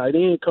coach, tight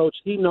end coach.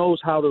 He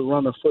knows how to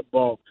run a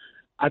football.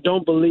 I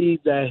don't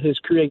believe that his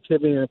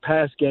creativity in the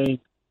pass game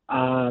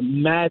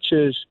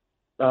matches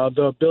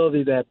the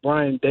ability that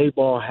Brian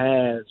Daboll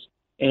has.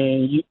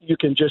 And you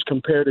can just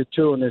compare the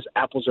two, and there's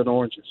apples and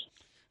oranges.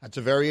 That's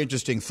a very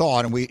interesting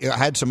thought, and we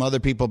had some other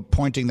people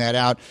pointing that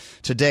out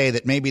today,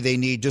 that maybe they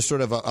need just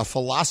sort of a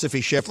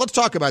philosophy shift. Let's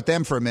talk about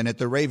them for a minute,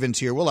 the Ravens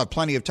here. We'll have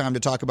plenty of time to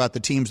talk about the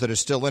teams that are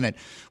still in it.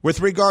 With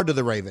regard to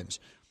the Ravens,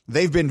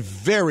 they've been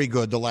very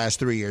good the last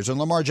 3 years, and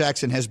Lamar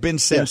Jackson has been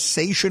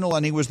sensational,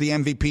 and he was the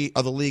MVP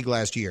of the league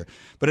last year.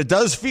 But it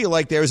does feel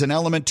like there's an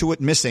element to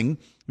it missing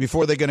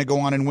before they're going to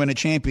go on and win a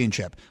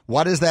championship.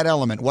 What is that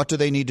element? What do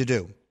they need to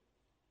do?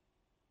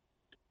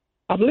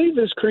 I believe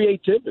it's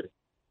creativity.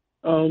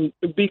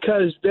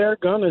 Because they're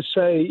going to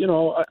say,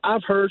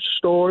 I've heard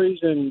stories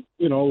and,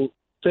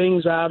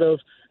 things out of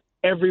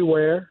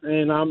everywhere,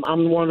 and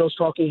I'm one of those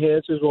talking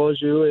heads as well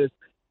as you, is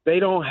they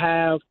don't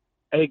have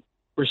a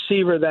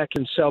receiver that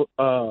can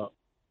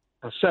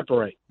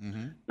separate.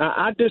 Mm-hmm. Now,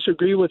 I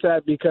disagree with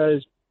that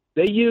because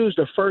they used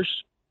a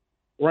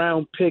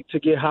first-round pick to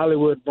get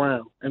Hollywood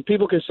Brown. And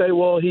people can say,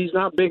 well, he's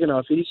not big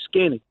enough. He's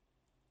skinny.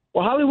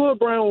 Well, Hollywood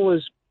Brown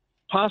was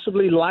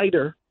possibly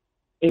lighter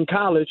in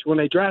college when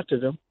they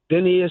drafted him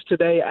than he is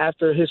today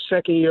after his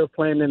second year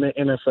playing in the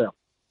NFL.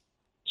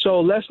 So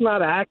let's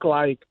not act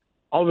like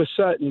all of a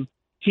sudden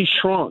he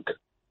shrunk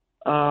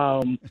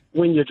when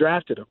you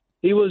drafted him.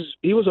 He was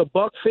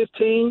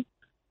 $115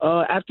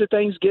 after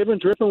Thanksgiving,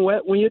 dripping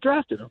wet when you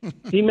drafted him.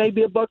 He may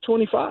be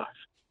 $125.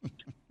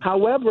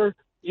 However,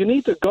 you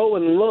need to go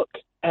and look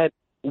at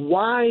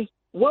what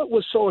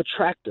was so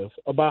attractive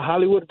about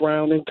Hollywood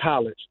Brown in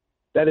college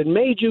that it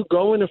made you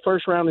go in the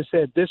first round and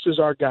said, this is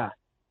our guy.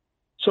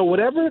 So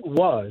whatever it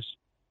was,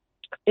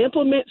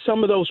 implement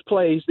some of those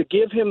plays to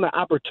give him the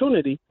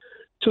opportunity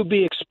to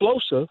be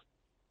explosive,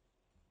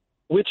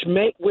 which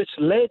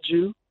led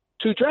you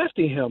to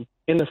drafting him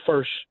in the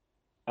first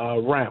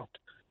round.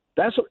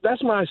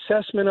 That's my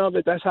assessment of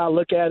it. That's how I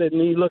look at it.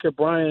 And you look at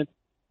Brian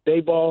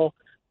Daboll,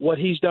 what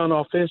he's done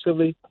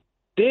offensively.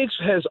 Diggs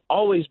has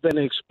always been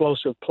an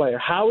explosive player.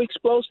 How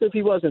explosive?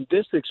 He wasn't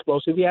this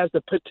explosive. He has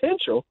the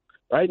potential,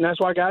 right? And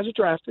that's why guys are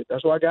drafted.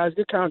 That's why guys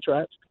get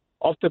contracts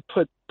off the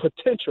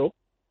potential.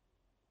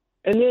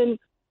 And then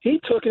he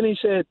took and he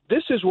said,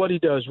 this is what he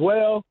does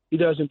well. He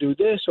doesn't do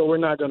this, so we're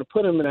not going to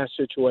put him in that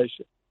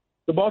situation.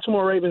 The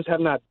Baltimore Ravens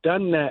have not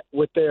done that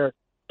with their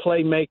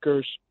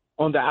playmakers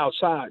on the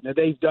outside. Now,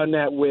 they've done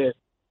that with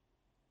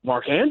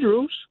Mark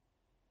Andrews.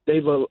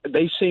 They've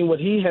seen what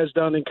he has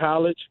done in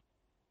college,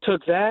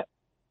 took that,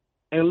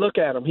 and look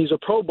at him. He's a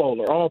Pro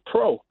Bowler, all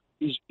pro.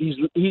 He's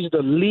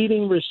the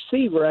leading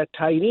receiver at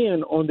tight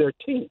end on their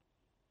team.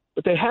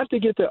 But they have to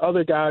get the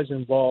other guys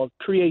involved,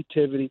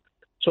 creativity,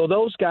 so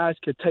those guys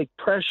could take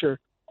pressure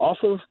off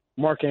of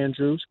Mark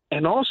Andrews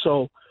and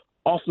also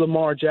off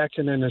Lamar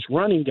Jackson in his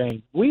running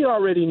game. We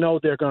already know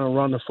they're going to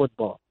run the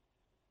football.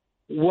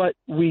 What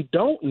we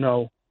don't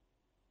know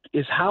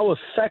is how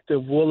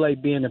effective will they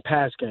be in the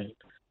pass game.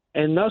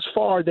 And thus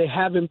far, they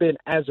haven't been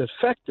as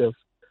effective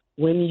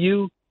when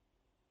you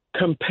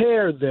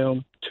compare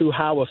them to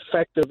how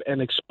effective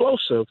and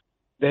explosive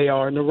they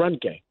are in the run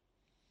game.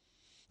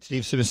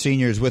 Steve Smith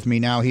Sr. is with me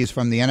now. He's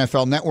from the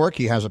NFL Network.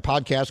 He has a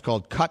podcast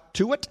called Cut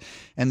to It.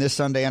 And this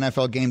Sunday,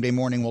 NFL Game Day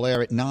Morning will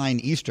air at 9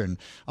 Eastern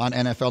on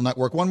NFL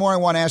Network. One more I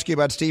want to ask you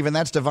about, Steve, and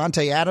that's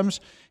Davante Adams.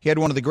 He had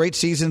one of the great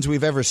seasons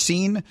we've ever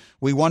seen.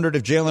 We wondered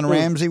if Jalen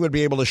Ramsey would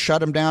be able to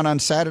shut him down on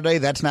Saturday.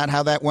 That's not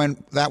how that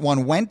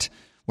one went.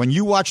 When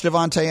you watch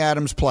Davante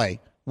Adams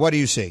play, what do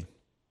you see?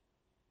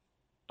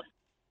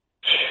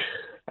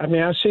 I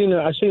mean, I seen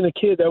a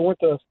kid that went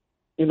to,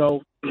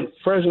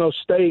 Fresno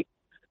State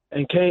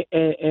and came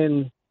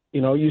and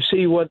you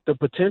see what the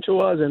potential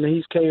was, and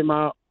he's came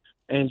out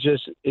and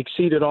just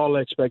exceeded all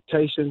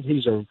expectations.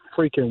 He's a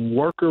freaking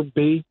worker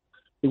bee.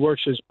 He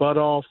works his butt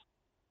off,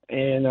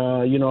 and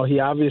he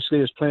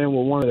obviously is playing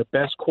with one of the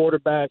best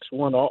quarterbacks,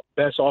 one of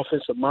the best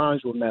offensive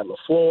minds with Matt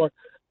LaFleur.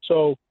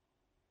 So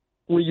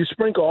when you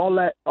sprinkle all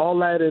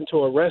that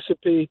into a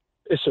recipe,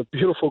 it's a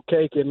beautiful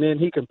cake. And then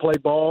he can play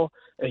ball,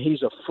 and he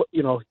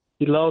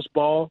loves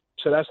ball,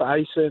 so that's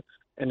icing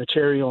and the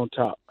cherry on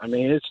top. I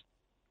mean,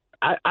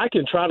 I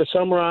can try to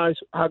summarize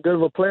how good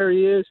of a player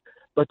he is,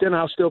 but then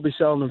I'll still be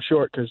selling him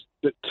short because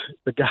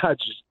the guy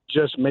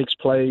just makes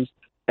plays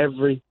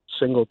every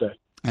single day.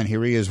 And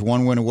here he is,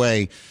 one win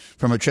away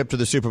from a trip to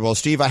the Super Bowl.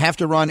 Steve, I have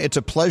to run. It's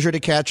a pleasure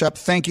to catch up.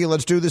 Thank you.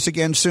 Let's do this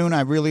again soon.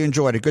 I really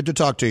enjoyed it. Good to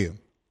talk to you.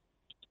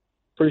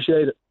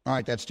 Appreciate it. All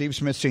right, that's Steve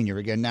Smith Sr.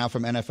 again, now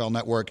from NFL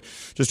Network,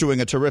 just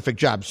doing a terrific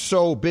job.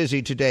 So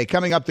busy today.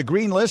 Coming up, the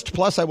Green List,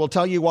 plus I will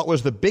tell you what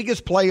was the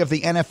biggest play of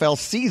the NFL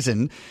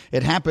season.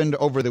 It happened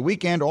over the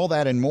weekend, all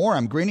that and more.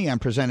 I'm Greeny. I'm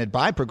presented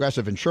by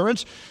Progressive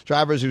Insurance.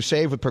 Drivers who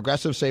save with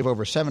Progressive save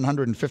over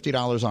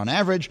 $750 on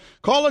average.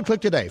 Call and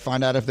click today.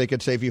 Find out if they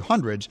could save you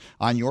hundreds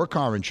on your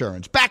car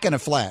insurance. Back in a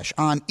flash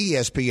on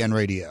ESPN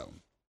Radio.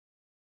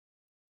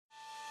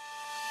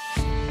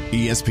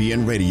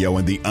 ESPN Radio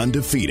and the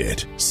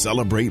Undefeated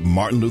celebrate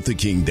Martin Luther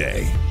King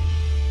Day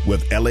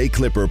with LA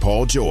Clipper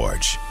Paul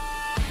George.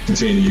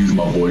 Continue to use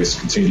my voice,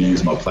 continue to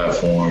use my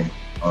platform,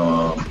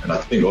 and I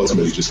think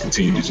ultimately just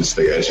continue to just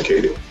stay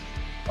educated.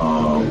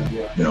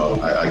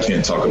 I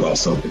can't talk about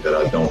something that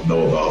I don't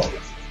know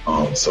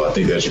about. So I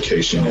think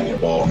education and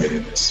involvement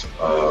in this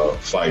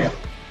fight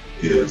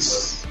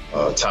is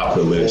top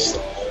of the list.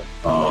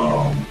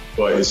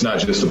 But it's not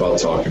just about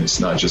talking.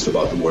 It's not just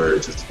about the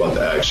words. It's about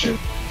the action.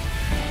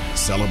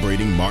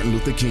 Celebrating Martin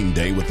Luther King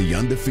Day with the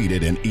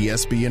Undefeated and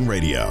ESPN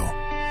Radio.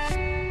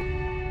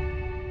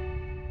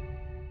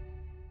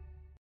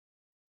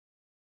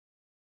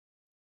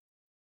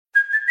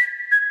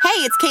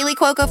 Hey, it's Kaylee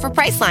Cuoco for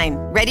Priceline.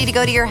 Ready to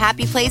go to your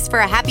happy place for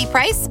a happy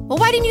price? Well,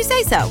 why didn't you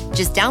say so?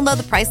 Just download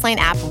the Priceline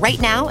app right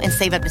now and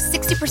save up to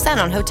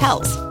 60% on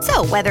hotels.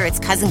 So whether it's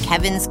Cousin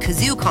Kevin's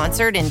Kazoo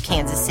Concert in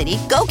Kansas City,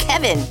 go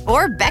Kevin,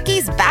 or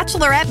Becky's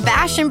Bachelorette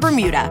Bash in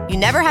Bermuda, you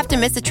never have to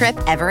miss a trip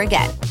ever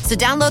again. So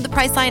download the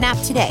Priceline app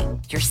today.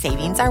 Your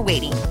savings are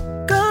waiting.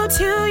 Go to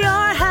your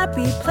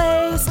happy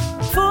place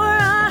for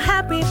a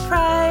happy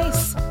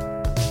price.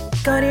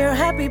 Go to your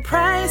happy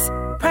price,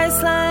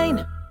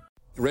 Priceline.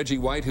 Reggie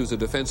White, who's a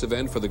defensive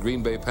end for the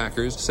Green Bay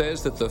Packers,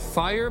 says that the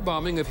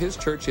firebombing of his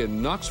church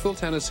in Knoxville,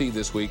 Tennessee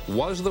this week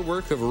was the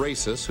work of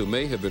racists who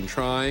may have been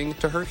trying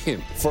to hurt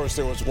him. First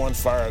there was one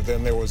fire,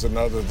 then there was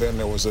another, then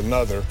there was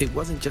another. It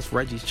wasn't just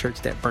Reggie's church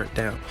that burnt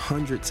down.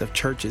 Hundreds of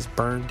churches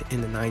burned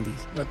in the 90s.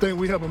 I think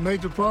we have a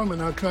major problem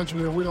in our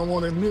country that we don't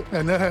want to admit,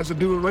 and that has to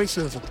do with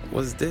racism.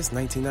 Was this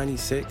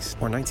 1996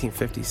 or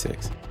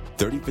 1956?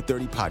 30 for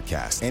 30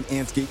 podcast and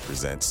Anscape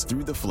presents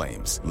Through the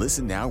Flames.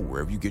 Listen now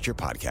wherever you get your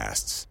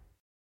podcasts.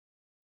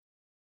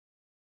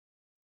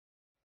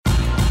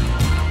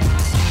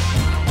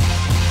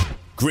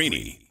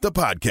 Greeny, the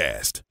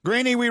podcast.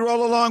 Greeny, we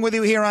roll along with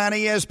you here on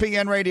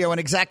ESPN Radio. In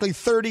exactly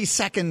 30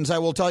 seconds, I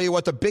will tell you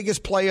what the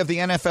biggest play of the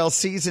NFL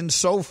season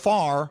so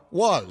far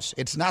was.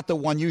 It's not the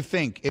one you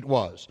think it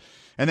was.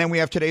 And then we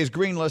have today's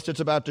Green List. It's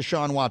about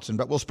Deshaun Watson.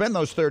 But we'll spend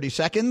those 30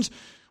 seconds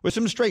with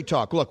some Straight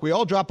Talk. Look, we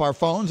all drop our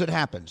phones. It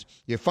happens.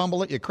 You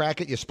fumble it, you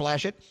crack it, you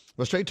splash it.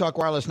 Well, Straight Talk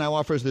Wireless now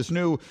offers this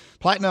new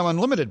Platinum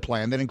Unlimited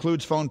plan that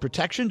includes phone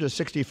protection, just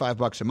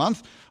 $65 a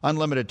month,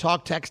 unlimited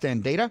talk, text,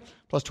 and data,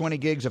 plus 20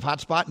 gigs of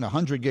hotspot and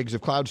 100 gigs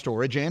of cloud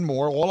storage and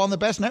more, all on the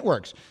best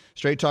networks.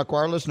 Straight Talk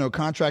Wireless, no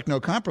contract, no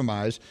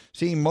compromise.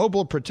 See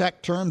Mobile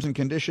Protect terms and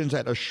conditions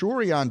at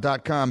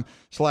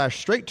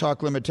Asurion.com/Straight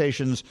Talk.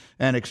 Limitations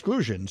and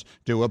exclusions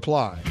do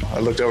apply. I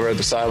looked over at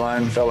the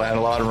sideline, felt I had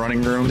a lot of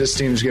running room. This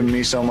team's giving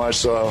me so much,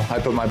 so I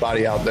put my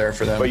body out there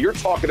for them. But you're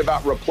talking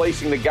about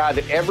replacing the guy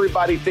that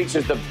everybody thinks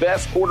is the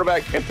best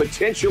quarterback and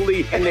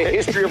potentially in the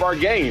history of our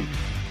game.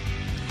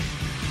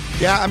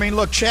 Yeah, I mean,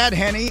 look, Chad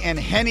Henne and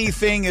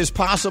anything is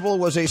possible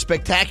was a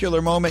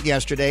spectacular moment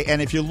yesterday. And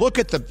if you look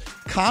at the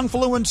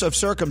confluence of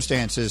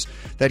circumstances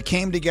that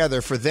came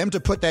together for them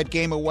to put that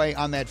game away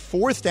on that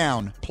fourth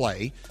down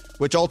play,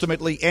 which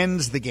ultimately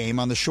ends the game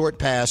on the short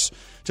pass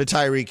to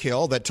Tyreek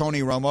Hill that Tony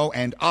Romo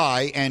and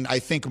I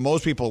think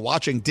most people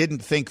watching didn't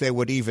think they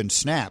would even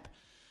snap.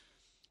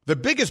 The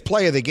biggest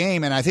play of the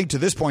game, and I think to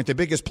this point the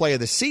biggest play of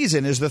the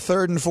season, is the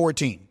 3rd and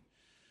 14.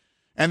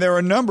 And there are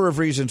a number of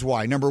reasons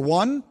why. Number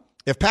one,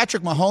 if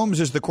Patrick Mahomes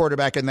is the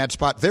quarterback in that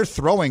spot, they're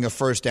throwing a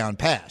first down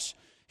pass.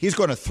 He's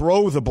going to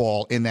throw the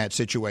ball in that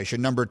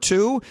situation. Number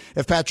two,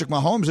 if Patrick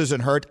Mahomes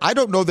isn't hurt, I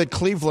don't know that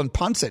Cleveland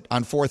punts it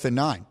on 4th and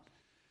 9.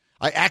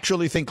 I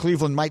actually think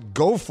Cleveland might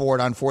go for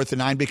it on 4th and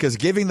 9 because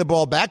giving the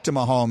ball back to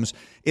Mahomes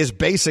is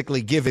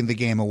basically giving the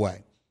game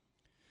away.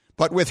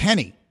 But with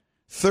Henne,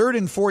 3rd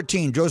and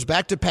 14, goes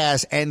back to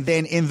pass, and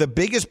then in the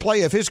biggest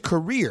play of his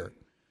career,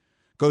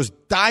 goes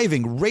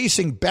diving,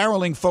 racing,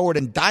 barreling forward,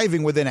 and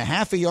diving within a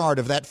half a yard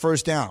of that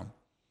first down.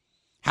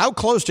 How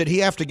close did he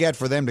have to get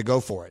for them to go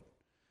for it?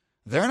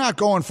 They're not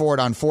going for it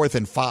on 4th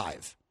and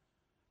 5.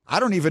 I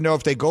don't even know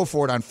if they go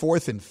for it on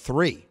 4th and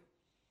 3.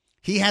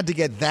 He had to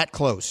get that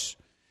close.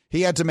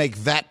 He had to make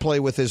that play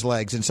with his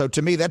legs. And so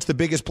to me, that's the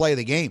biggest play of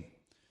the game.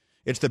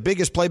 It's the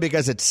biggest play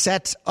because it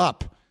sets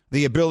up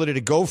the ability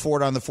to go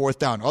for it on the 4th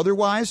down.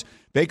 Otherwise,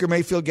 Baker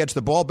Mayfield gets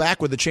the ball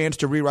back with a chance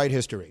to rewrite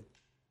history.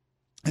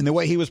 And the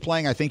way he was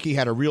playing, I think he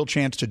had a real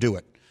chance to do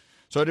it.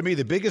 So to me,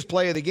 the biggest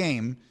play of the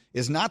game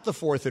is not the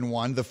 4th and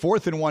 1. The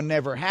 4th and 1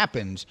 never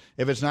happens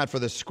if it's not for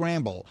the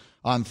scramble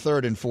on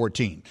 3rd and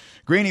 14.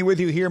 Greeny with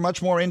you here.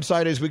 Much more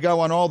insight as we go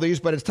on all these,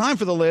 but it's time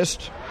for the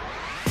list.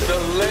 The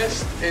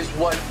list is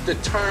what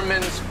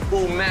determines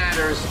who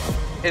matters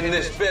in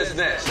this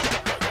business.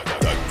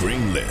 The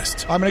Green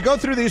List. I'm going to go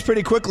through these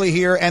pretty quickly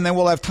here, and then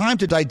we'll have time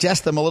to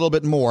digest them a little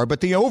bit more.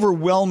 But the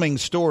overwhelming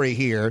story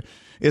here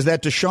is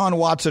that Deshaun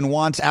Watson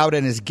wants out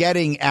and is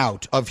getting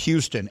out of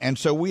Houston. And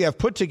so we have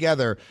put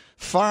together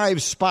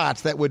 5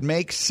 spots that would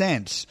make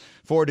sense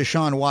for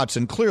Deshaun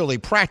Watson. Clearly,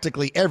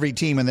 practically every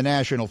team in the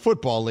National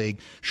Football League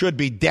should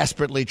be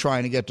desperately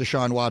trying to get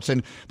Deshaun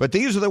Watson. But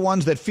these are the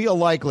ones that feel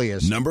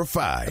likeliest. Number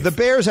 5. The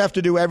Bears have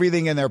to do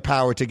everything in their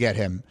power to get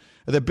him.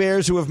 The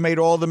Bears, who have made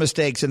all the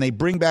mistakes, and they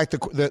bring back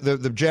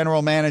the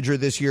general manager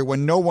this year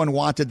when no one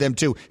wanted them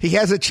to. He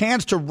has a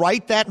chance to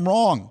right that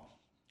wrong.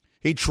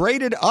 He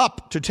traded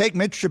up to take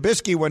Mitch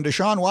Trubisky when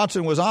Deshaun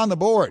Watson was on the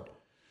board.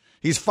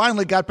 He's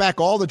finally got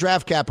back all the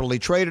draft capital. He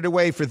traded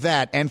away for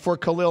that and for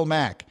Khalil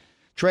Mack.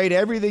 Trade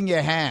everything you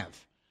have.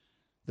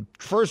 The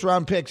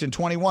first-round picks in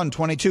 21,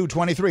 22,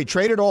 23.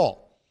 Trade it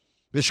all.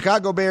 The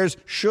Chicago Bears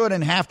should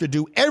and have to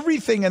do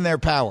everything in their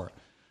power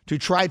to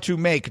try to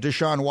make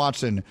Deshaun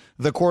Watson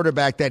the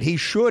quarterback that he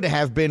should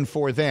have been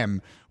for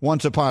them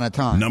once upon a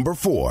time. Number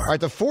 4. All right,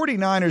 the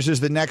 49ers is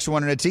the next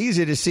one, and it's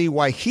easy to see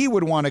why he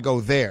would want to go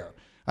there.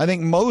 I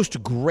think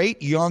most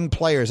great young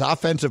players,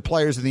 offensive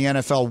players in the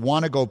NFL,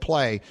 want to go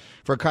play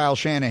for Kyle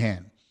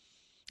Shanahan.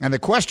 And the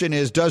question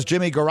is, does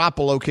Jimmy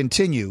Garoppolo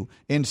continue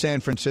in San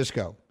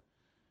Francisco?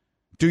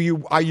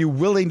 Are you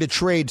willing to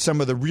trade some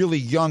of the really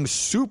young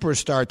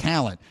superstar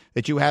talent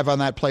that you have on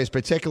that place,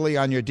 particularly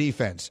on your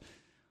defense?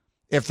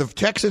 If the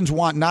Texans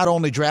want not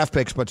only draft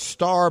picks, but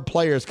star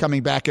players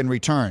coming back in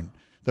return,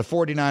 the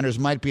 49ers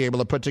might be able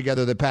to put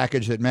together the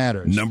package that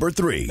matters. Number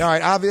 3. All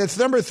right, obvious.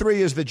 Number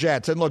 3 is the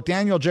Jets. And look,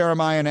 Daniel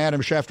Jeremiah and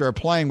Adam Schefter are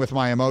playing with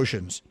my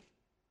emotions.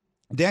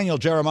 Daniel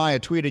Jeremiah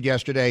tweeted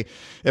yesterday,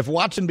 if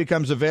Watson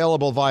becomes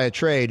available via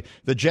trade,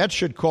 the Jets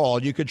should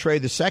call. You could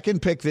trade the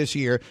second pick this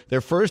year, their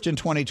first in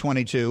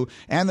 2022,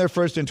 and their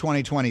first in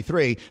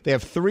 2023. They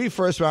have 3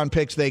 first-round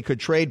picks they could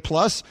trade,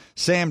 plus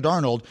Sam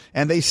Darnold,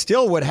 and they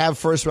still would have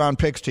first-round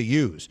picks to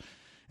use.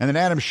 And then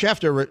Adam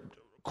Schefter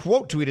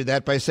quote tweeted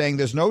that by saying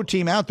there's no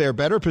team out there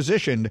better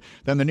positioned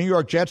than the New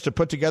York Jets to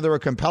put together a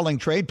compelling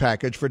trade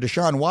package for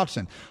Deshaun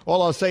Watson.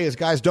 All I'll say is,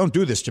 guys, don't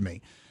do this to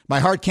me.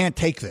 My heart can't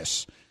take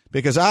this.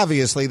 Because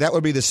obviously that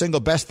would be the single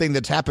best thing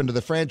that's happened to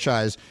the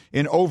franchise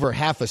in over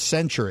half a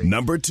century.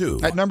 Number 2.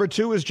 At number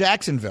 2 is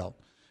Jacksonville.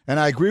 And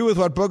I agree with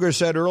what Booger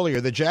said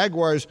earlier. The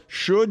Jaguars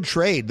should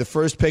trade the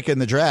first pick in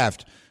the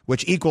draft,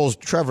 which equals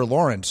Trevor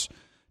Lawrence,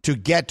 to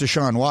get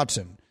Deshaun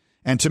Watson.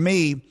 And to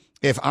me,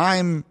 if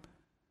I'm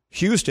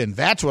Houston,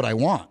 that's what I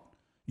want.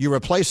 You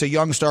replace a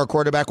young star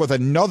quarterback with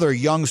another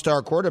young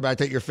star quarterback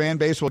that your fan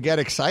base will get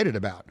excited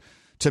about.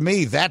 To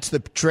me, that's the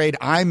trade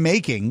I'm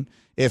making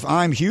if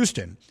I'm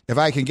Houston, if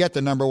I can get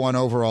the number 1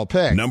 overall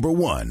pick. Number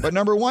 1. But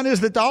number 1 is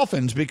the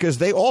Dolphins because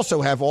they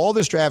also have all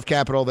this draft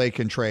capital they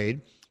can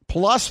trade,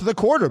 plus the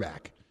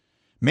quarterback.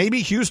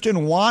 Maybe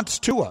Houston wants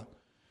Tua.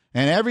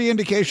 And every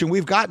indication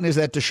we've gotten is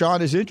that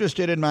Deshaun is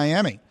interested in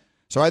Miami.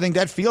 So I think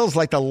that feels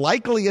like the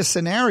likeliest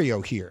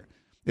scenario here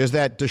is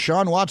that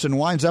Deshaun Watson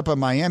winds up a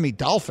Miami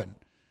Dolphin.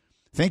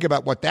 Think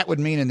about what that would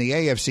mean in the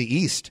AFC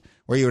East,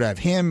 where you would have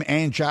him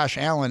and Josh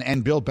Allen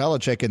and Bill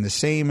Belichick in the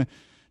same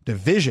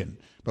division.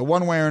 But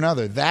one way or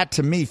another, that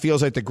to me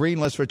feels like the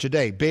green list for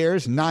today.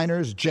 Bears,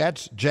 Niners,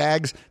 Jets,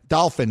 Jags,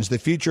 Dolphins. The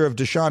future of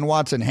Deshaun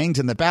Watson hangs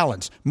in the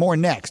balance. More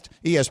next.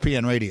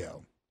 ESPN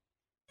Radio.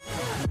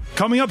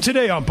 Coming up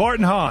today on Bart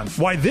and Hahn,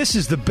 why this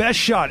is the best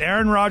shot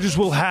Aaron Rodgers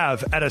will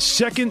have at a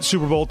second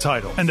Super Bowl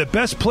title. And the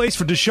best place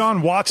for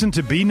Deshaun Watson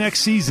to be next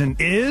season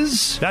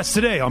is? That's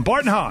today on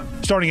Bart and Hahn,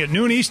 starting at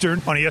noon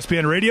Eastern on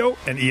ESPN Radio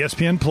and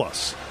ESPN+.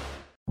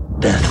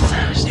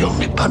 Death is the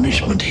only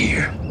punishment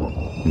here.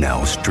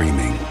 Now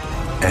streaming.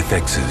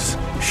 FX's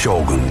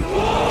Shogun.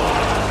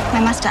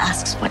 My master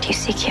asks what you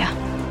seek here.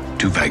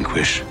 to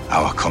vanquish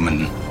our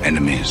common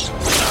enemies.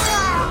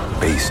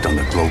 Based on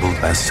the global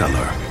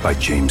bestseller by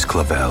James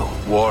Clavell.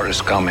 War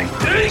is coming.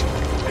 The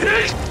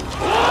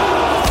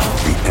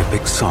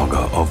epic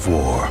saga of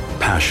war,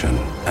 passion,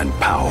 and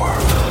power.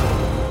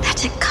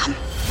 Let it come.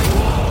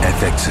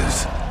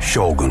 FX's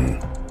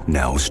Shogun,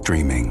 now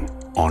streaming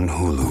on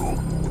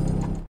Hulu.